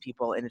with these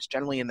people, and it's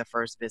generally in the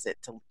first visit,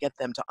 to get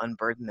them to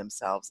unburden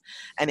themselves.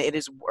 And it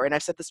is, and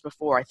I've said this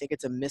before, I think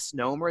it's a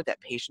misnomer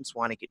that patients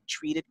want to get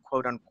treated,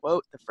 quote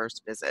unquote, the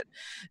first visit.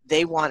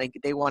 They want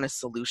a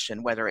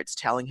solution, whether it's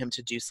telling him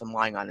to do some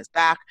lying on his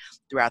back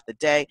throughout the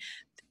day.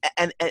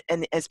 And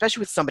especially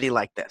with somebody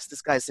like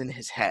this guy's in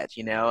his head,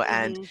 you know,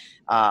 and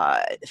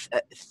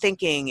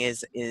thinking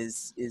is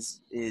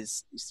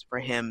for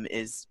him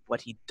is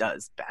what he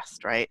does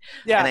best, right?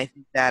 Yeah. And I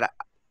think that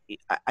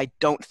I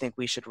don't think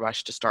we should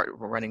rush to start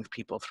running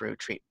people through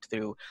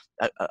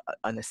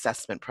an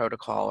assessment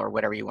protocol, or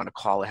whatever you want to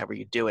call it, however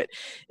you do it,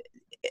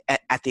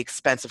 at the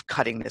expense of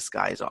cutting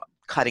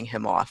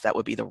him off. That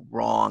would be the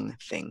wrong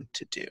thing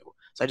to do.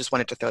 So I just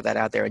wanted to throw that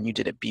out there, and you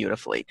did it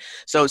beautifully.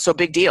 So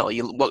big deal.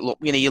 You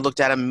looked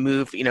at him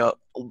move, you know,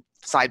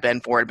 side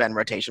bend, forward bend,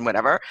 rotation,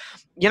 whatever.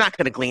 You're not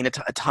going to glean a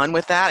ton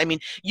with that. I mean,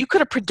 you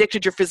could have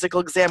predicted your physical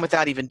exam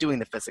without even doing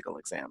the physical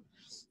exam.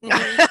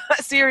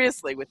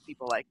 Seriously, with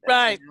people like that.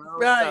 Right, you know?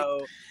 Right.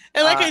 So,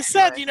 and like I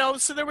said, you know,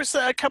 so there was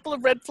a couple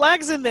of red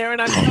flags in there,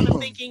 and I'm kind of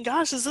thinking,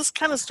 gosh, is this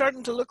kind of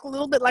starting to look a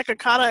little bit like a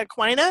cauda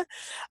equina?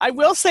 I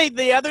will say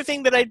the other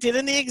thing that I did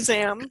in the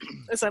exam,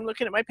 as I'm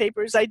looking at my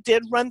papers, I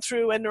did run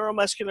through a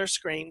neuromuscular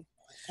screen.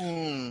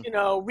 You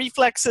know,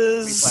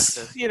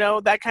 reflexes, you know,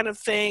 that kind of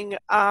thing.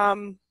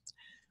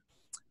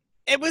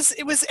 it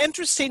was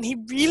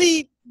interesting.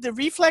 The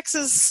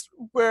reflexes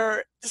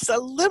were just a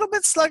little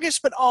bit sluggish,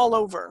 but all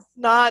over,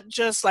 not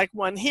just like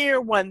one here,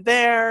 one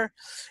there.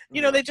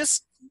 They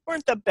just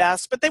weren't the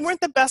best, but they weren't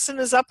the best in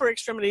his upper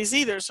extremities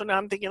either. So now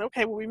I'm thinking,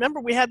 okay, well,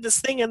 remember we had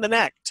this thing in the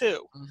neck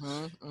too.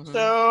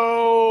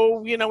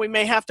 So, we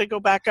may have to go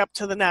back up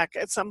to the neck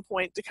at some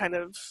point to kind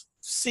of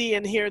see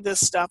and hear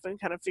this stuff and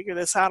kind of figure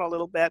this out a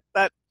little bit.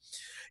 But,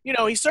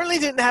 he certainly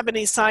didn't have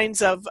any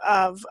signs of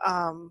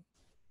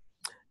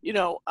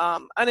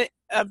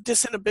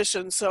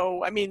disinhibition.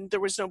 So, I mean, there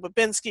was no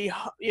Babinski,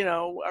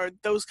 or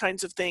those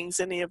kinds of things,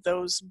 any of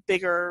those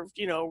bigger,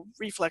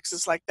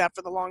 reflexes like that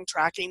for the long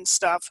tracking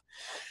stuff.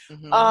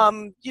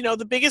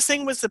 The biggest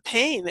thing was the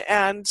pain.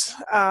 And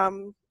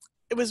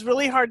it was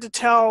really hard to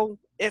tell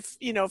if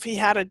he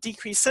had a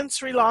decreased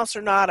sensory loss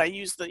or not. I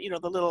used the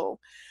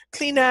little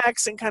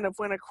Kleenex and kind of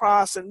went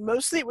across, and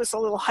mostly it was a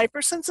little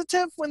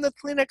hypersensitive when the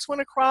Kleenex went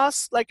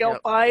across, like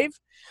L5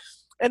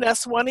 and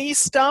S1E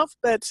stuff,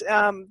 but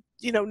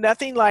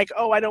nothing like,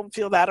 oh, I don't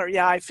feel that, or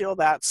yeah, I feel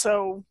that.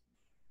 So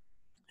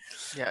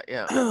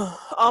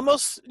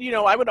almost,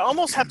 I would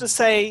almost have to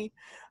say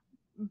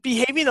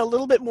behaving a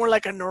little bit more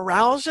like a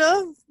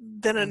neuralgia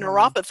than a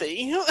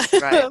neuropathy.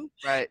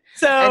 Right.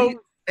 So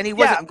and he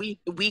wasn't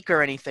weak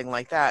or anything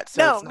like that.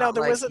 So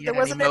there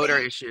wasn't motor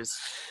any issues.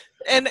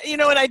 And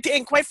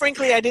and quite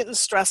frankly, I didn't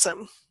stress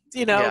him,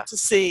 to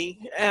see,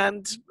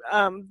 and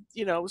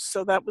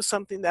so that was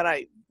something that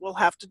I will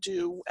have to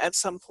do at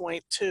some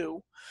point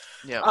too.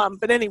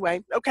 But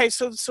anyway, okay,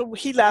 so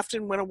he left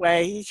and went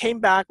away. He came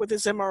back with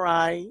his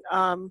MRI.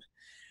 One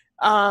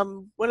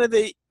of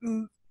the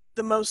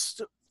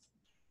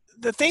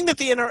thing that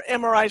the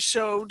MRI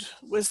showed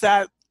was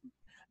that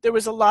there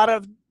was a lot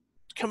of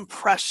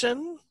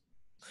compression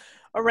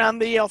around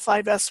the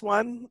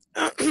L5S1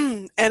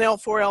 and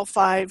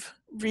L4L5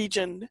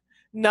 region,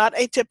 not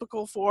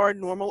atypical for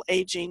normal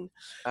aging.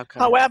 Okay.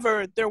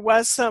 However, there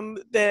was some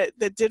that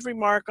did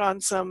remark on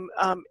some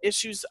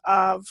issues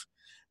of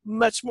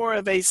much more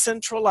of a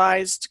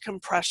centralized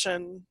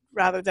compression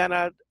rather than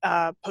a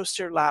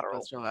posterior lateral.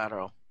 Posterior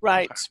lateral.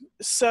 Right. Okay.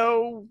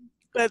 So,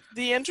 but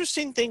the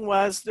interesting thing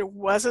was there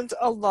wasn't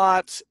a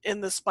lot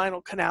in the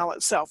spinal canal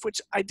itself,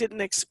 which I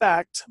didn't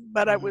expect,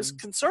 but I was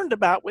concerned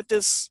about with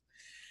this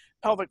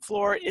pelvic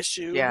floor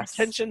issue,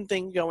 retention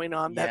thing going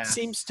on that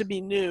seems to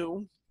be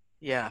new.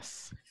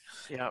 Yes.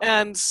 Yeah.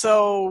 And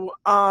so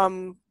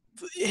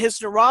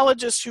his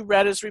neurologist who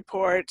read his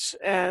report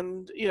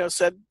and,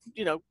 said,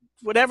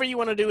 whatever you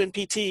want to do in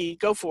PT,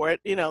 go for it.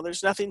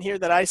 There's nothing here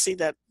that I see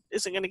that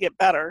isn't going to get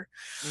better,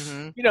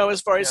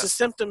 as far as the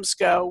symptoms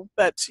go.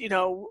 But,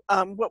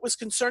 what was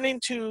concerning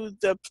to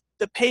the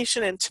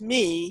patient and to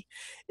me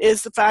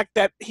is the fact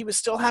that he was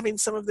still having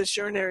some of this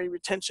urinary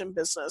retention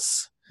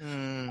business.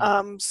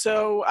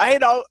 So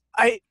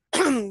I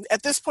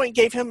at this point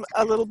gave him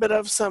a little bit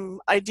of some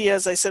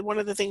ideas. I said, one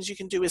of the things you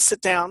can do is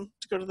sit down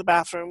to go to the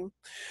bathroom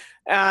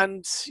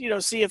and,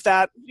 see if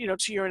that,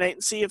 to urinate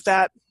and see if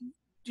that,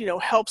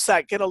 helps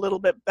that get a little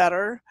bit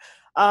better.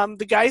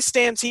 The guy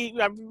stands, I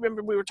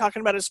remember we were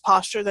talking about his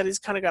posture, that he's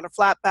kind of got a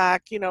flat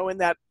back, in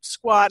that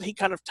squat, he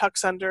kind of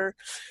tucks under.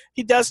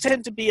 He does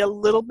tend to be a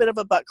little bit of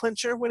a butt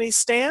clencher when he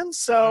stands.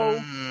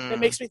 So it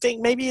makes me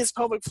think maybe his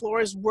pelvic floor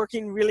is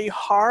working really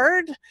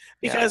hard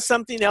because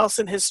something else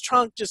in his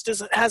trunk just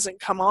hasn't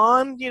come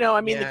on.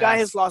 The guy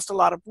has lost a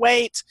lot of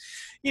weight,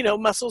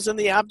 muscles in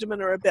the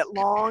abdomen are a bit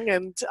long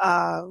and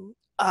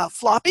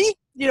floppy,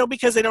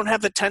 because they don't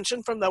have the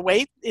tension from the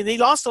weight. And he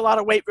lost a lot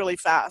of weight really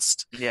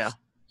fast. Yeah.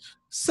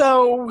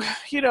 So,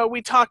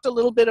 we talked a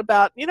little bit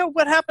about,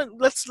 what happened.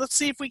 Let's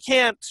see if we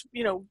can't,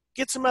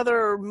 get some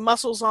other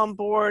muscles on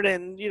board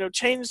and,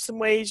 change some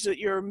ways that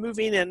you're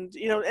moving and,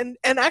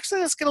 and actually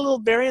let's get a little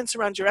variance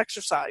around your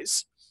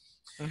exercise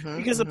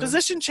because the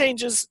position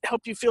changes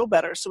help you feel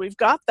better. So we've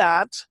got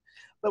that,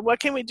 but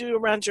what can we do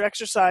around your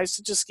exercise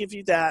to just give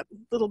you that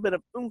little bit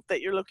of oomph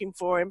that you're looking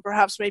for and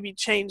perhaps maybe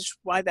change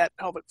why that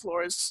pelvic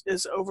floor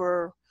is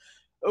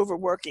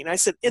overworking. I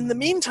said, in the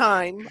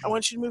meantime, I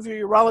want you to move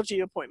your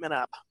urology appointment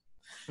up,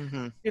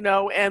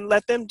 and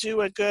let them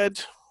do a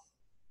good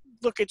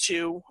look at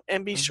you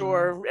and be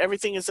sure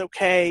everything is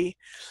okay.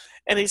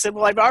 And he said,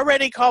 well, I've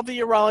already called the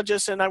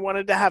urologist and I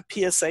wanted to have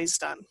PSAs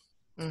done.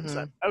 I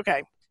said,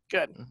 okay,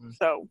 good.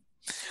 So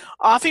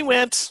off he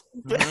went.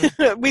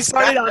 We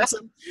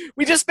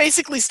just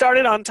basically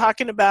started on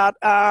talking about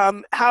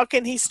how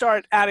can he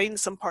start adding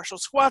some partial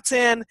squats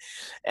in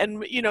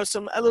and,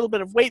 a little bit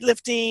of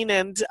weightlifting.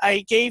 And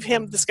I gave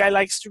him, this guy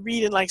likes to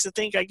read and likes to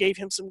think, I gave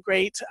him some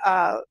great,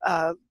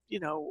 articles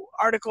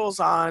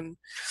on,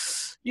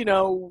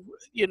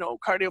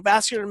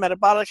 cardiovascular and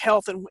metabolic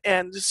health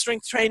and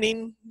strength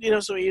training,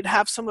 so he'd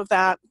have some of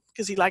that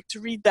because he liked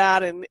to read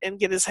that and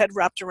get his head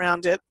wrapped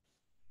around it.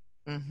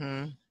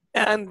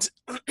 And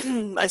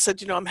I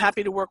said, I'm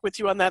happy to work with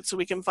you on that so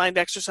we can find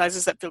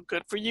exercises that feel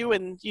good for you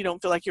and you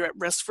don't feel like you're at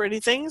risk for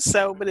anything.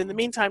 So, but in the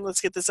meantime, let's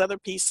get this other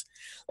piece.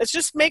 Let's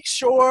just make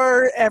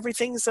sure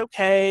everything's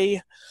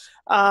okay,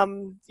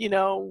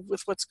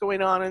 with what's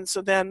going on. And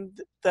so then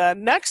the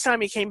next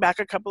time he came back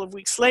a couple of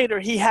weeks later,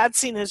 he had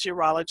seen his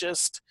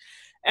urologist,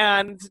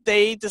 and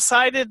they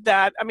decided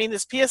that, I mean,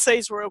 his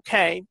PSAs were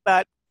okay,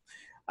 but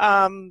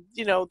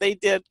they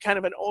did kind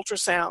of an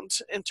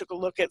ultrasound and took a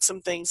look at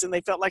some things, and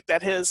they felt like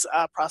that his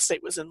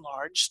prostate was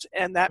enlarged,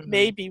 and that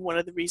may be one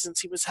of the reasons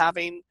he was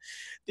having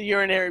the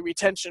urinary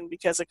retention,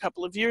 because a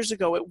couple of years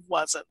ago it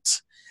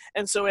wasn't.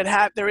 And so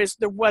there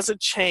was a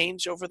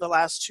change over the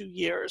last 2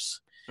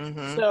 years.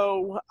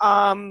 So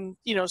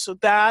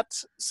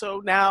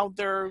so now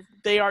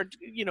they are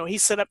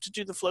he's set up to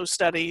do the flow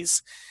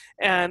studies,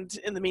 and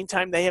in the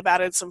meantime they have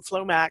added some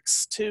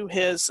Flomax to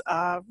his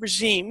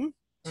regime.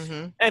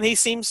 And he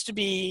seems to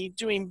be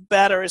doing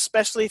better,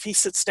 especially if he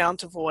sits down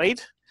to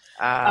void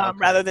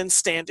rather than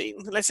standing.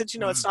 And I said,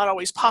 it's not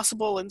always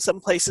possible. In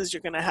some places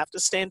you're going to have to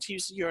stand to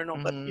use the urinal,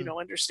 but,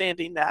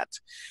 understanding that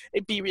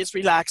it be as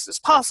relaxed as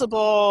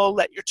possible,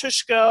 let your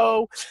tush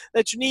go,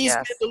 let your knees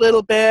bend a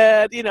little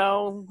bit,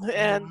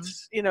 and,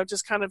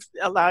 just kind of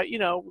allow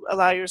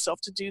yourself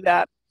to do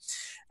that.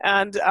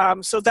 And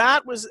so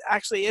that was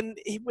actually,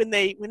 when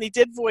he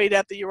did void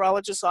at the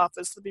urologist's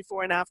office, the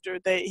before and after,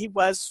 he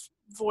was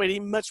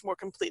voiding much more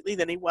completely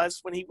than he was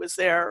when he was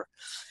there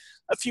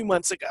a few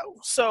months ago.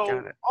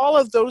 So all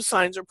of those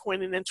signs are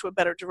pointing into a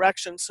better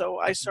direction. So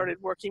I started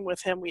working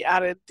with him. We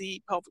added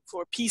the pelvic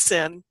floor piece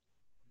in,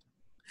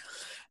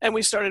 and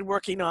we started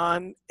working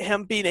on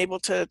him being able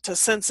to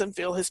sense and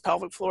feel his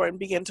pelvic floor, and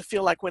begin to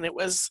feel like when it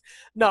was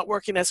not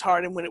working as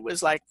hard and when it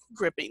was like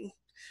gripping.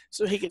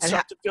 So he can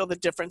start to feel the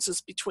differences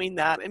between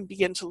that, and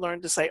begin to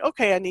learn to say,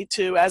 okay, I need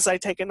to, as I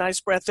take a nice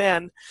breath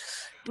in,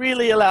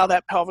 really allow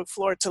that pelvic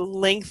floor to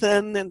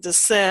lengthen and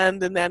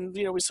descend. And then,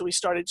 so we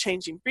started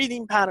changing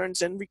breathing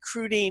patterns and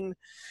recruiting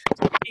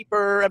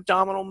deeper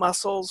abdominal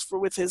muscles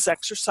with his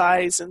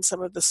exercise and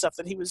some of the stuff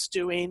that he was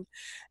doing,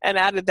 and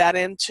added that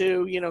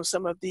into,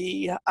 some of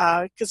the,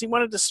 because he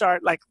wanted to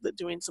start like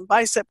doing some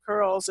bicep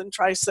curls and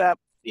tricep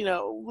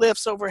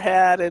lifts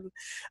overhead, and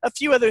a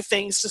few other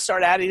things to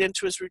start adding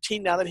into his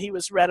routine now that he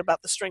was read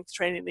about the strength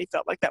training, and he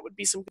felt like that would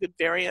be some good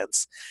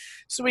variance.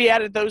 So we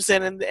added those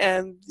in,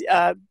 and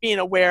being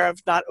aware of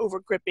not over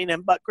gripping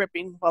and butt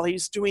gripping while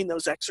he's doing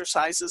those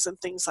exercises and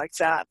things like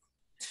that.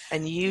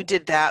 And you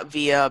did that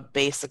via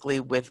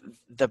basically with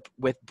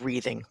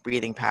breathing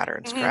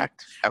patterns,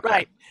 correct? Okay.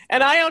 Right.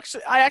 And I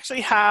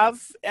actually have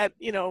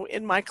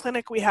in my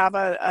clinic, we have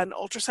an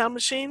ultrasound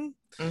machine.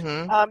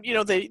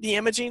 The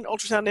imaging,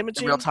 ultrasound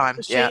imaging, real time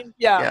machine.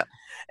 Yeah.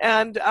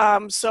 And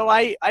so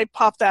I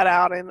pop that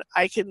out, and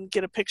I can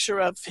get a picture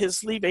of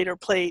his levator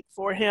plate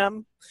for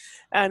him,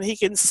 and he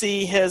can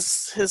see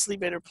his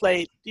levator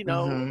plate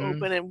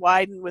open and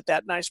widen with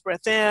that nice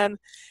breath in,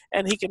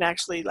 and he can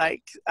actually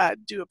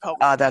do a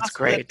pelvic that's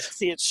great,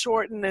 see it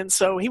shorten. And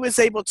so he was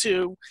able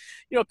to,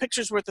 a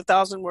picture's worth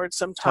 1,000 words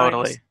sometimes.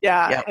 Totally.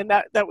 Yeah. And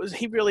that was,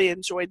 he really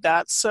enjoyed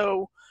that.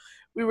 So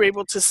we were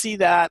able to see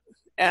that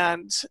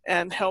and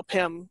help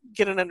him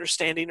get an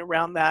understanding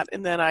around that.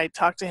 And then I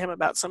talked to him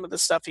about some of the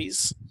stuff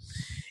he's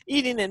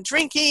eating and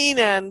drinking,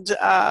 and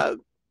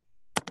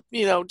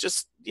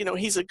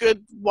he's a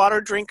good water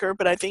drinker,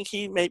 but I think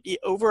he may be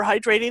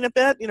overhydrating a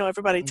bit.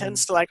 Everybody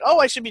tends to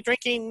I should be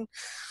drinking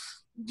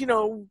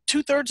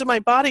 2/3 of my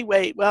body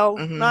weight. Well,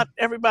 not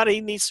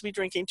everybody needs to be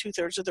drinking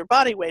 2/3 of their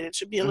body weight. It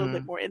should be a little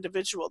bit more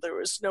individual. There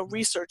was no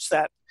research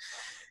that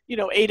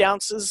 8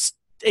 ounces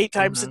 8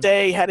 times a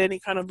day had any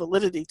kind of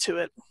validity to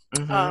it.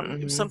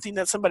 It was something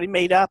that somebody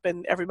made up,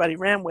 and everybody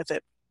ran with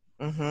it.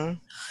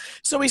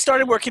 So we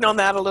started working on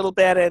that a little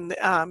bit, and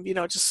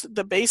just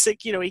the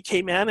basic, he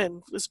came in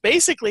and was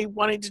basically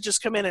wanting to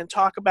just come in and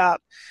talk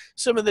about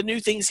some of the new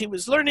things he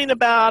was learning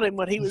about and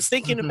what he was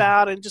thinking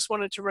about, and just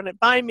wanted to run it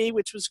by me,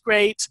 which was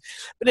great.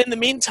 But in the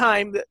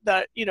meantime,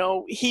 that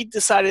he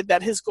decided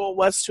that his goal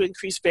was to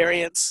increase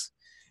variance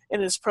in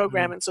his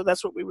program, and so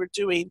that's what we were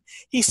doing.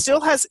 He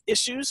still has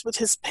issues with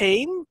his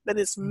pain, but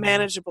it's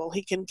manageable.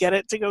 He can get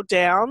it to go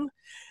down,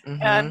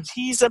 and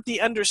he's of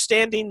the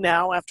understanding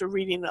now, after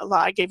reading a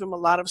lot. I gave him a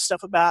lot of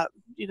stuff about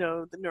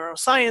the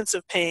neuroscience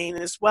of pain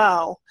as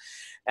well,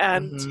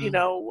 and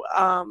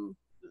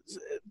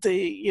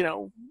the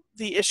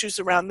issues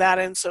around that.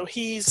 And so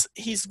he's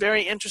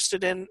very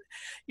interested in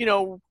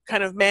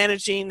kind of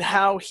managing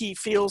how he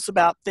feels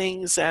about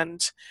things,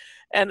 and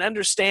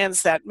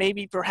understands that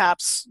maybe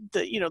perhaps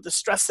the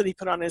stress that he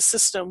put on his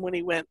system when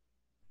he went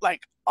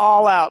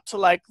all out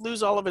to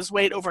lose all of his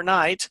weight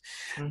overnight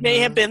may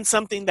have been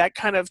something that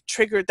kind of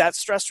triggered that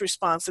stress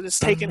response that has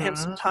taken him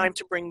some time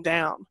to bring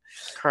down.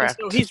 Correct.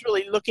 And so he's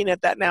really looking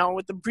at that now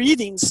with the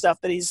breathing stuff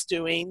that he's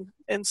doing.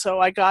 And so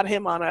I got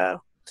him on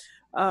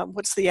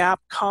what's the app?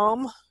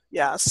 CALM?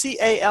 Yeah,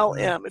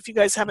 CALM. If you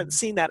guys haven't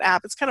seen that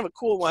app, it's kind of a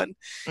cool one.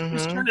 You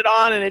just turn it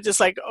on, and it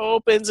just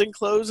opens and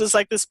closes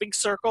like this big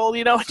circle, and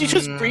you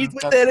just breathe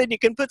with it, and you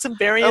can put some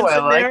variance in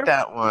there. Oh, I like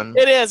that one.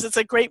 It is. It's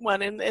a great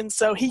one. And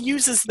so he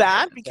uses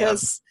that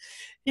because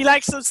he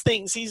likes those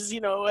things. He's,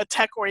 a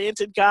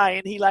tech-oriented guy,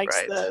 and he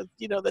likes the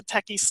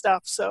techie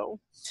stuff. So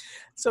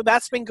So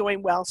that's been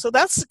going well. So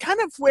that's kind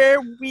of where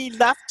we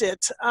left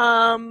it.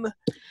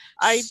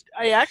 I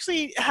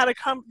actually had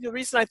the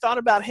reason I thought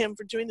about him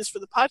for doing this for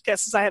the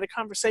podcast is I had a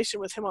conversation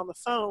with him on the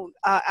phone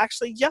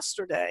actually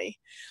yesterday.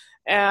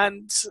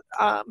 And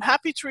I'm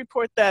happy to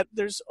report that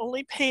there's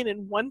only pain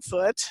in one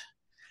foot.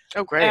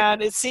 Oh, great.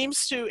 And it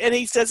seems to, and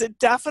he says it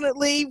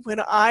definitely when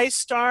I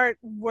start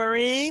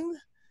worrying,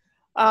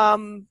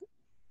 and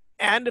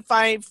if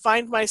I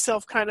find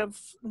myself kind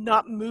of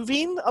not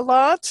moving a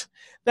lot,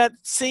 that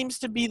seems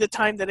to be the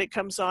time that it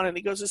comes on. And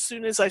he goes, as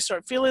soon as I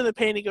start feeling the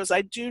pain, he goes,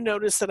 I do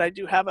notice that I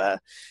do have a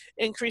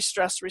increased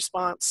stress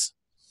response.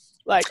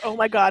 Like, oh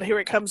my God, here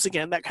it comes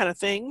again, that kind of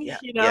thing,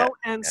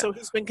 And so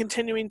he's been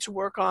continuing to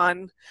work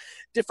on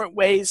different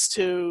ways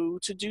to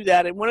do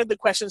that. And one of the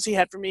questions he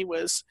had for me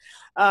was,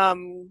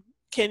 can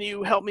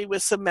you help me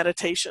with some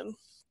meditation?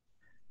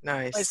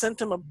 Nice. I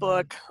sent him a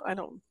book. Let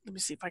me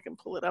see if I can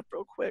pull it up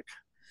real quick.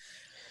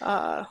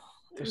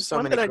 There's so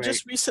one many that I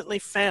just recently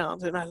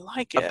found, and I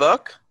like it. A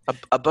book?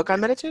 A book on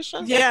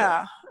meditation?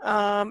 Yeah.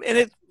 And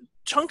it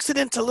chunks it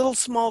into little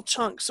small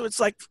chunks. So it's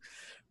like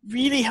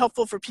really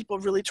helpful for people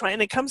really trying.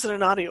 And it comes in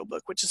an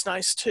audiobook, which is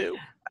nice too.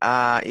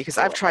 Because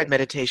I've tried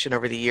meditation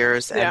over the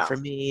years, and for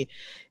me,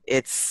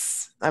 I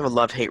have a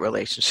love-hate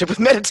relationship with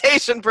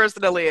meditation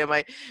personally.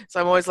 So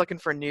I'm always looking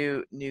for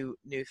new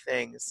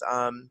things.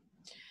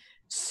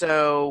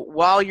 So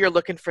while you're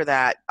looking for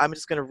that, I'm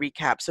just going to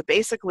recap. So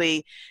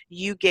basically,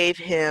 you gave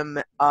him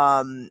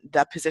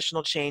that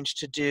positional change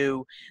to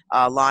do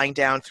lying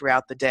down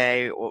throughout the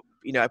day, or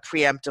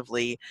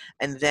preemptively,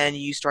 and then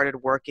you started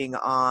working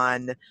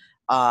on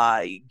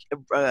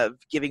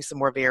giving some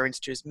more variance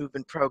to his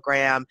movement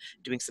program,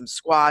 doing some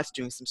squats,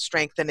 doing some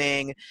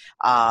strengthening,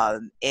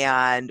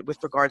 and with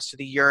regards to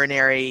the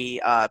urinary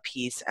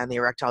piece and the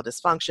erectile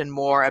dysfunction,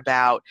 more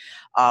about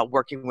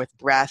working with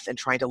breath and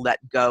trying to let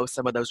go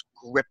some of those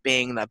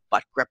gripping, the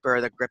butt gripper,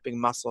 the gripping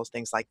muscles,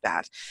 things like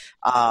that.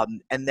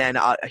 And then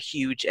a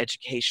huge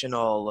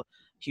educational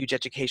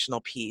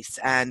piece.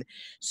 And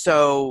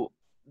so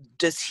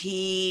does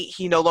he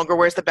no longer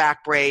wears the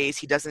back brace?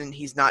 He's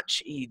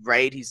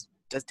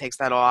takes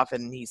that off,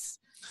 and he's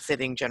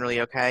sitting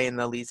generally okay in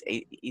the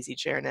easy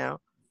chair now?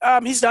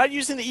 He's not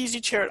using the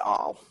easy chair at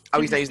all. Oh,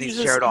 he's not using the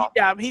easy chair at all?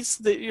 Yeah,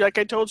 like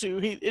I told you,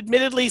 he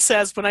admittedly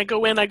says, when I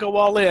go in, I go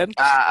all in.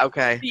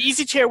 Okay. The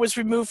easy chair was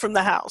removed from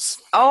the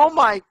house. Oh,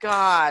 my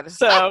God.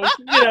 So,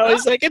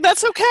 he's like, and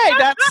that's okay.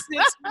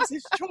 It's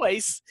his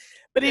choice.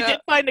 But he did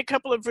find a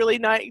couple of really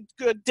nice,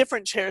 good,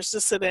 different chairs to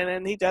sit in,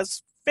 and he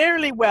does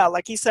fairly well.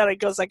 Like he said, he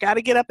goes, I got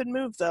to get up and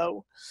move,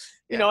 though.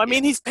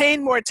 He's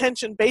paying more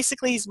attention.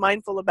 Basically, he's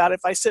mindful about if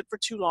I sit for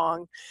too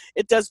long,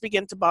 it does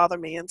begin to bother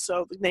me. And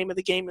so the name of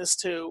the game is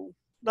to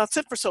not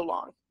sit for so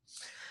long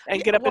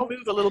and get up and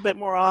move a little bit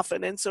more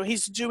often. And so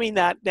he's doing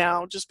that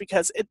now just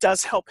because it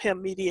does help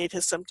him mediate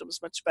his symptoms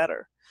much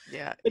better.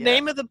 Yeah. The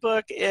name of the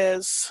book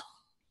is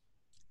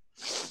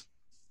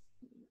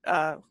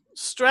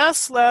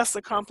Stress Less,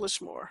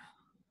 Accomplish More.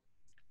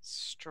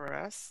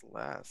 Stress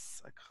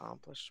Less,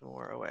 Accomplish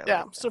More. Oh,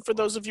 yeah. So for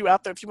those of you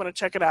out there, if you want to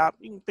check it out,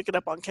 you can pick it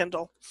up on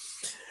Kindle.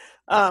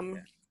 I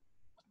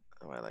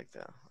like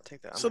that. I'll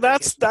take that. So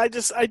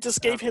I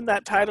just gave him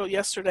that title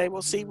yesterday.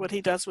 We'll see what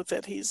he does with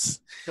it.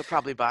 He'll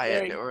probably buy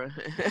it. Or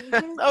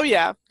oh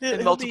yeah,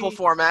 in multiple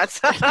formats.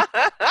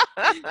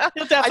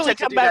 He'll definitely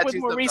come back with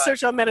more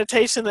research on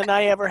meditation than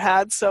I ever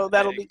had. So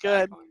that'll be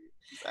good.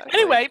 Exactly.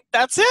 Anyway,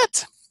 that's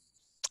it.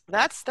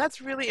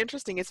 That's really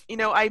interesting. It's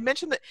I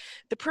mentioned that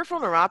the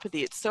peripheral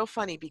neuropathy. It's so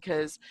funny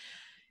because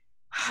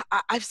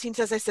I've seen,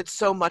 as I said,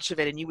 so much of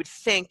it, and you would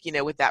think,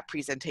 with that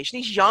presentation,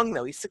 he's young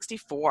though, he's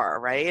 64,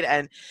 right?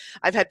 And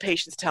I've had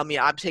patients tell me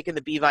I'm taking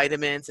the B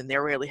vitamins and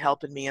they're really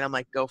helping me, and I'm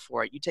like, go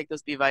for it. You take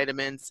those B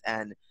vitamins,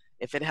 and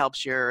if it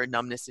helps your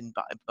numbness in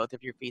both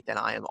of your feet, then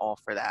I am all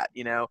for that,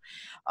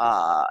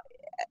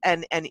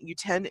 and you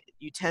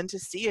tend to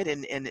see it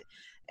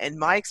in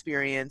my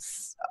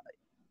experience.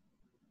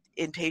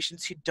 In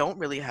patients who don't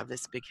really have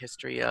this big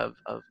history of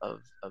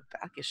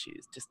back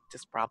issues,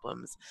 just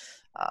problems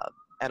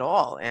at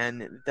all.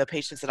 And the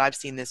patients that I've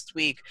seen this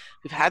week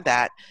who've had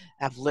that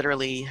have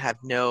literally had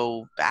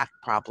no back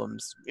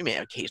problems. I mean,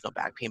 occasional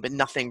back pain, but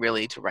nothing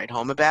really to write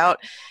home about.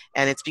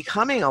 And it's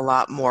becoming a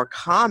lot more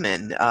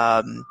common,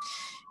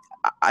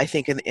 I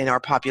think, in our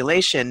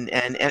population,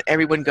 and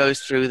everyone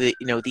goes through the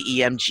the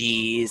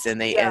EMGs,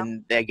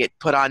 and they get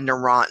put on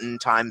Neurontin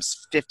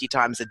times 50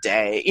 times a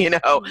day,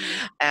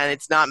 and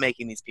it's not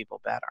making these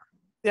people better.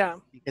 Yeah,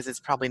 because it's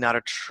probably not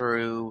a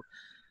true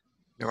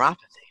neuropathy,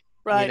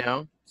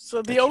 right?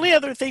 So the only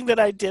other thing that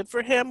I did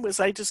for him was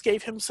I just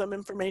gave him some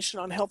information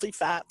on healthy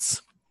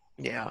fats.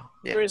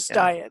 For his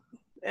diet,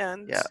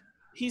 and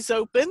he's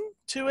open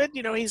to it.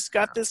 He's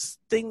got this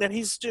thing that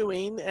he's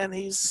doing, and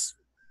he's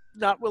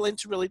not willing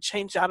to really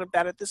change out of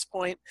that at this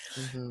point.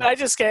 Mm-hmm. But I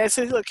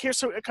said, look,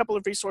 here's a couple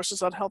of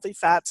resources on healthy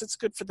fats. It's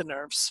good for the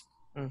nerves.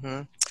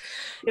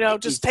 Mm-hmm.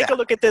 Just take a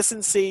look at this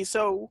and see.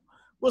 So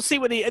we'll see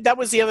what that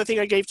was the other thing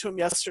I gave to him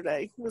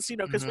yesterday was,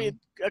 because we had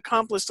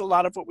accomplished a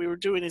lot of what we were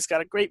doing. He's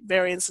got a great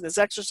variance in his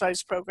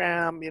exercise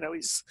program.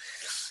 He's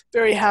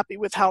very happy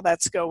with how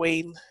that's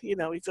going. He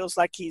feels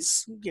like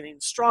he's getting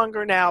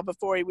stronger now.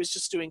 Before he was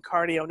just doing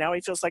cardio. Now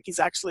he feels like he's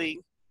actually,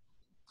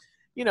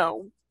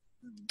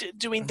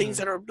 doing things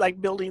that are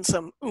like building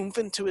some oomph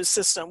into his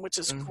system, which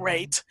is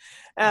great.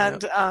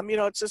 And,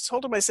 just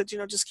told him, I said,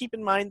 just keep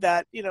in mind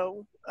that,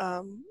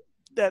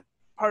 that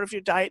part of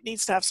your diet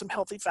needs to have some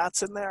healthy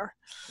fats in there.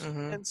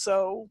 And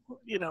so,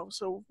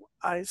 so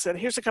I said,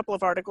 here's a couple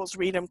of articles,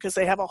 read them, because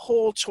they have a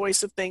whole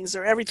choice of things.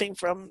 They're everything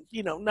from,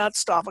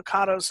 nuts to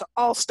avocados,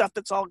 all stuff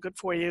that's all good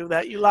for you,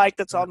 that you like,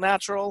 that's all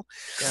natural.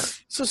 Yeah.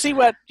 So see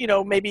what,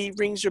 maybe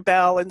rings your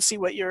bell, and see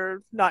what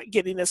you're not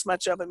getting as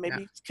much of, and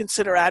maybe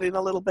consider adding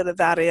a little bit of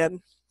that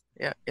in.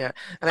 Yeah.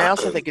 And I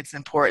also think it's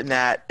important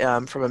that,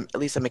 from at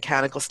least a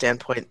mechanical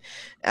standpoint,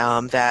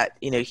 that, that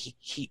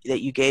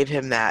you gave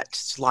him that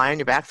just lie on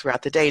your back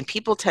throughout the day. And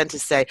people tend to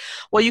say,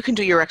 well, you can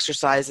do your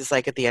exercises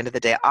like at the end of the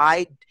day.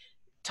 I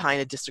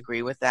kind of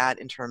disagree with that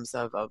in terms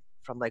of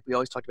from like, we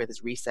always talked about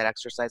this reset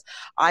exercise.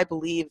 I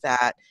believe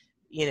that,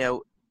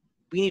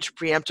 we need to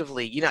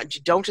preemptively, you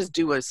don't just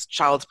do a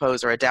child's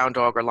pose or a down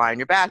dog or lie on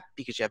your back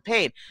because you have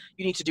pain.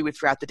 You need to do it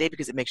throughout the day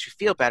because it makes you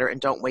feel better, and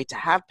don't wait to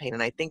have pain.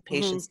 And I think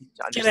patients need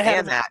to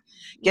understand that.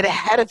 Get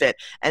ahead of it,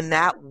 and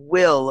that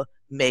will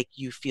make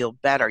you feel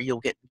better. You'll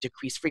get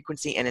decreased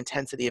frequency and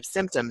intensity of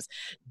symptoms.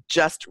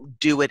 Just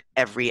do it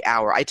every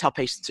hour. I tell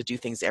patients to do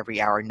things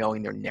every hour,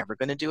 knowing they're never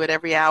going to do it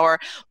every hour,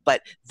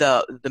 but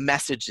the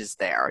message is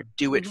there.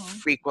 Do it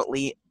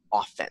frequently,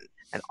 often.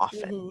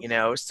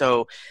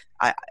 So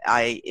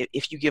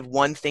if you give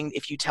one thing,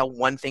 if you tell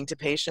one thing to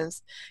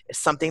patients, it's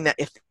something that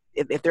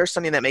if there's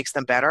something that makes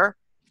them better,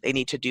 they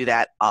need to do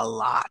that a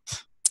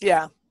lot.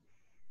 Yeah.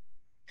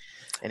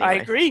 Anyway. I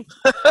agree.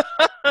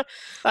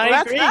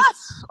 I agree.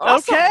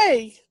 Awesome.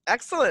 Okay.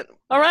 Excellent.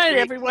 All right,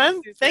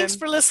 everyone. Thanks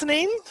for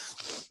listening.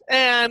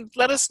 And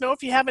let us know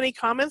if you have any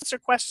comments or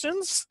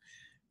questions,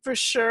 for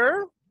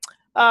sure.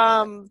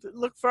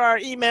 Look for our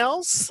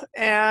emails,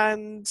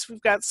 and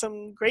we've got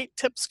some great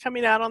tips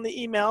coming out on the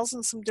emails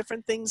and some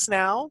different things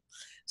now.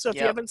 So if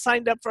you haven't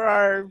signed up for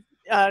our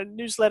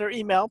newsletter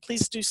email,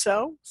 please do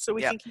so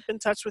we can keep in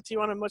touch with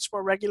you on a much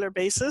more regular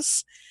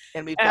basis.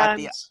 And we've got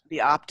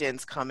the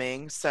opt-ins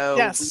coming. So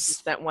we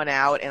just sent one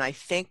out, and I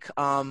think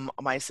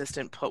my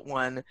assistant put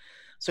one.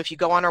 So if you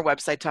go on our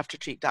website,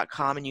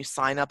 toughtotreat.com, and you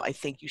sign up, I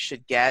think you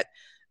should get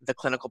the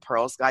Clinical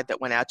Pearls guide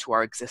that went out to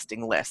our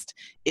existing list.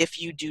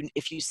 If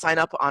you sign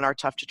up on our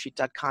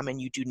toughtotreat.com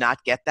and you do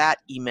not get that,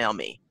 email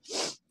me.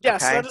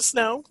 Yes, let us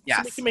know. Yes.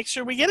 So we can make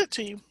sure we get it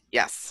to you.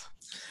 Yes.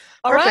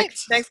 All right.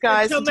 Thanks,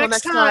 guys. Until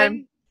next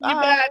time. You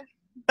bet.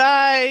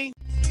 Bye.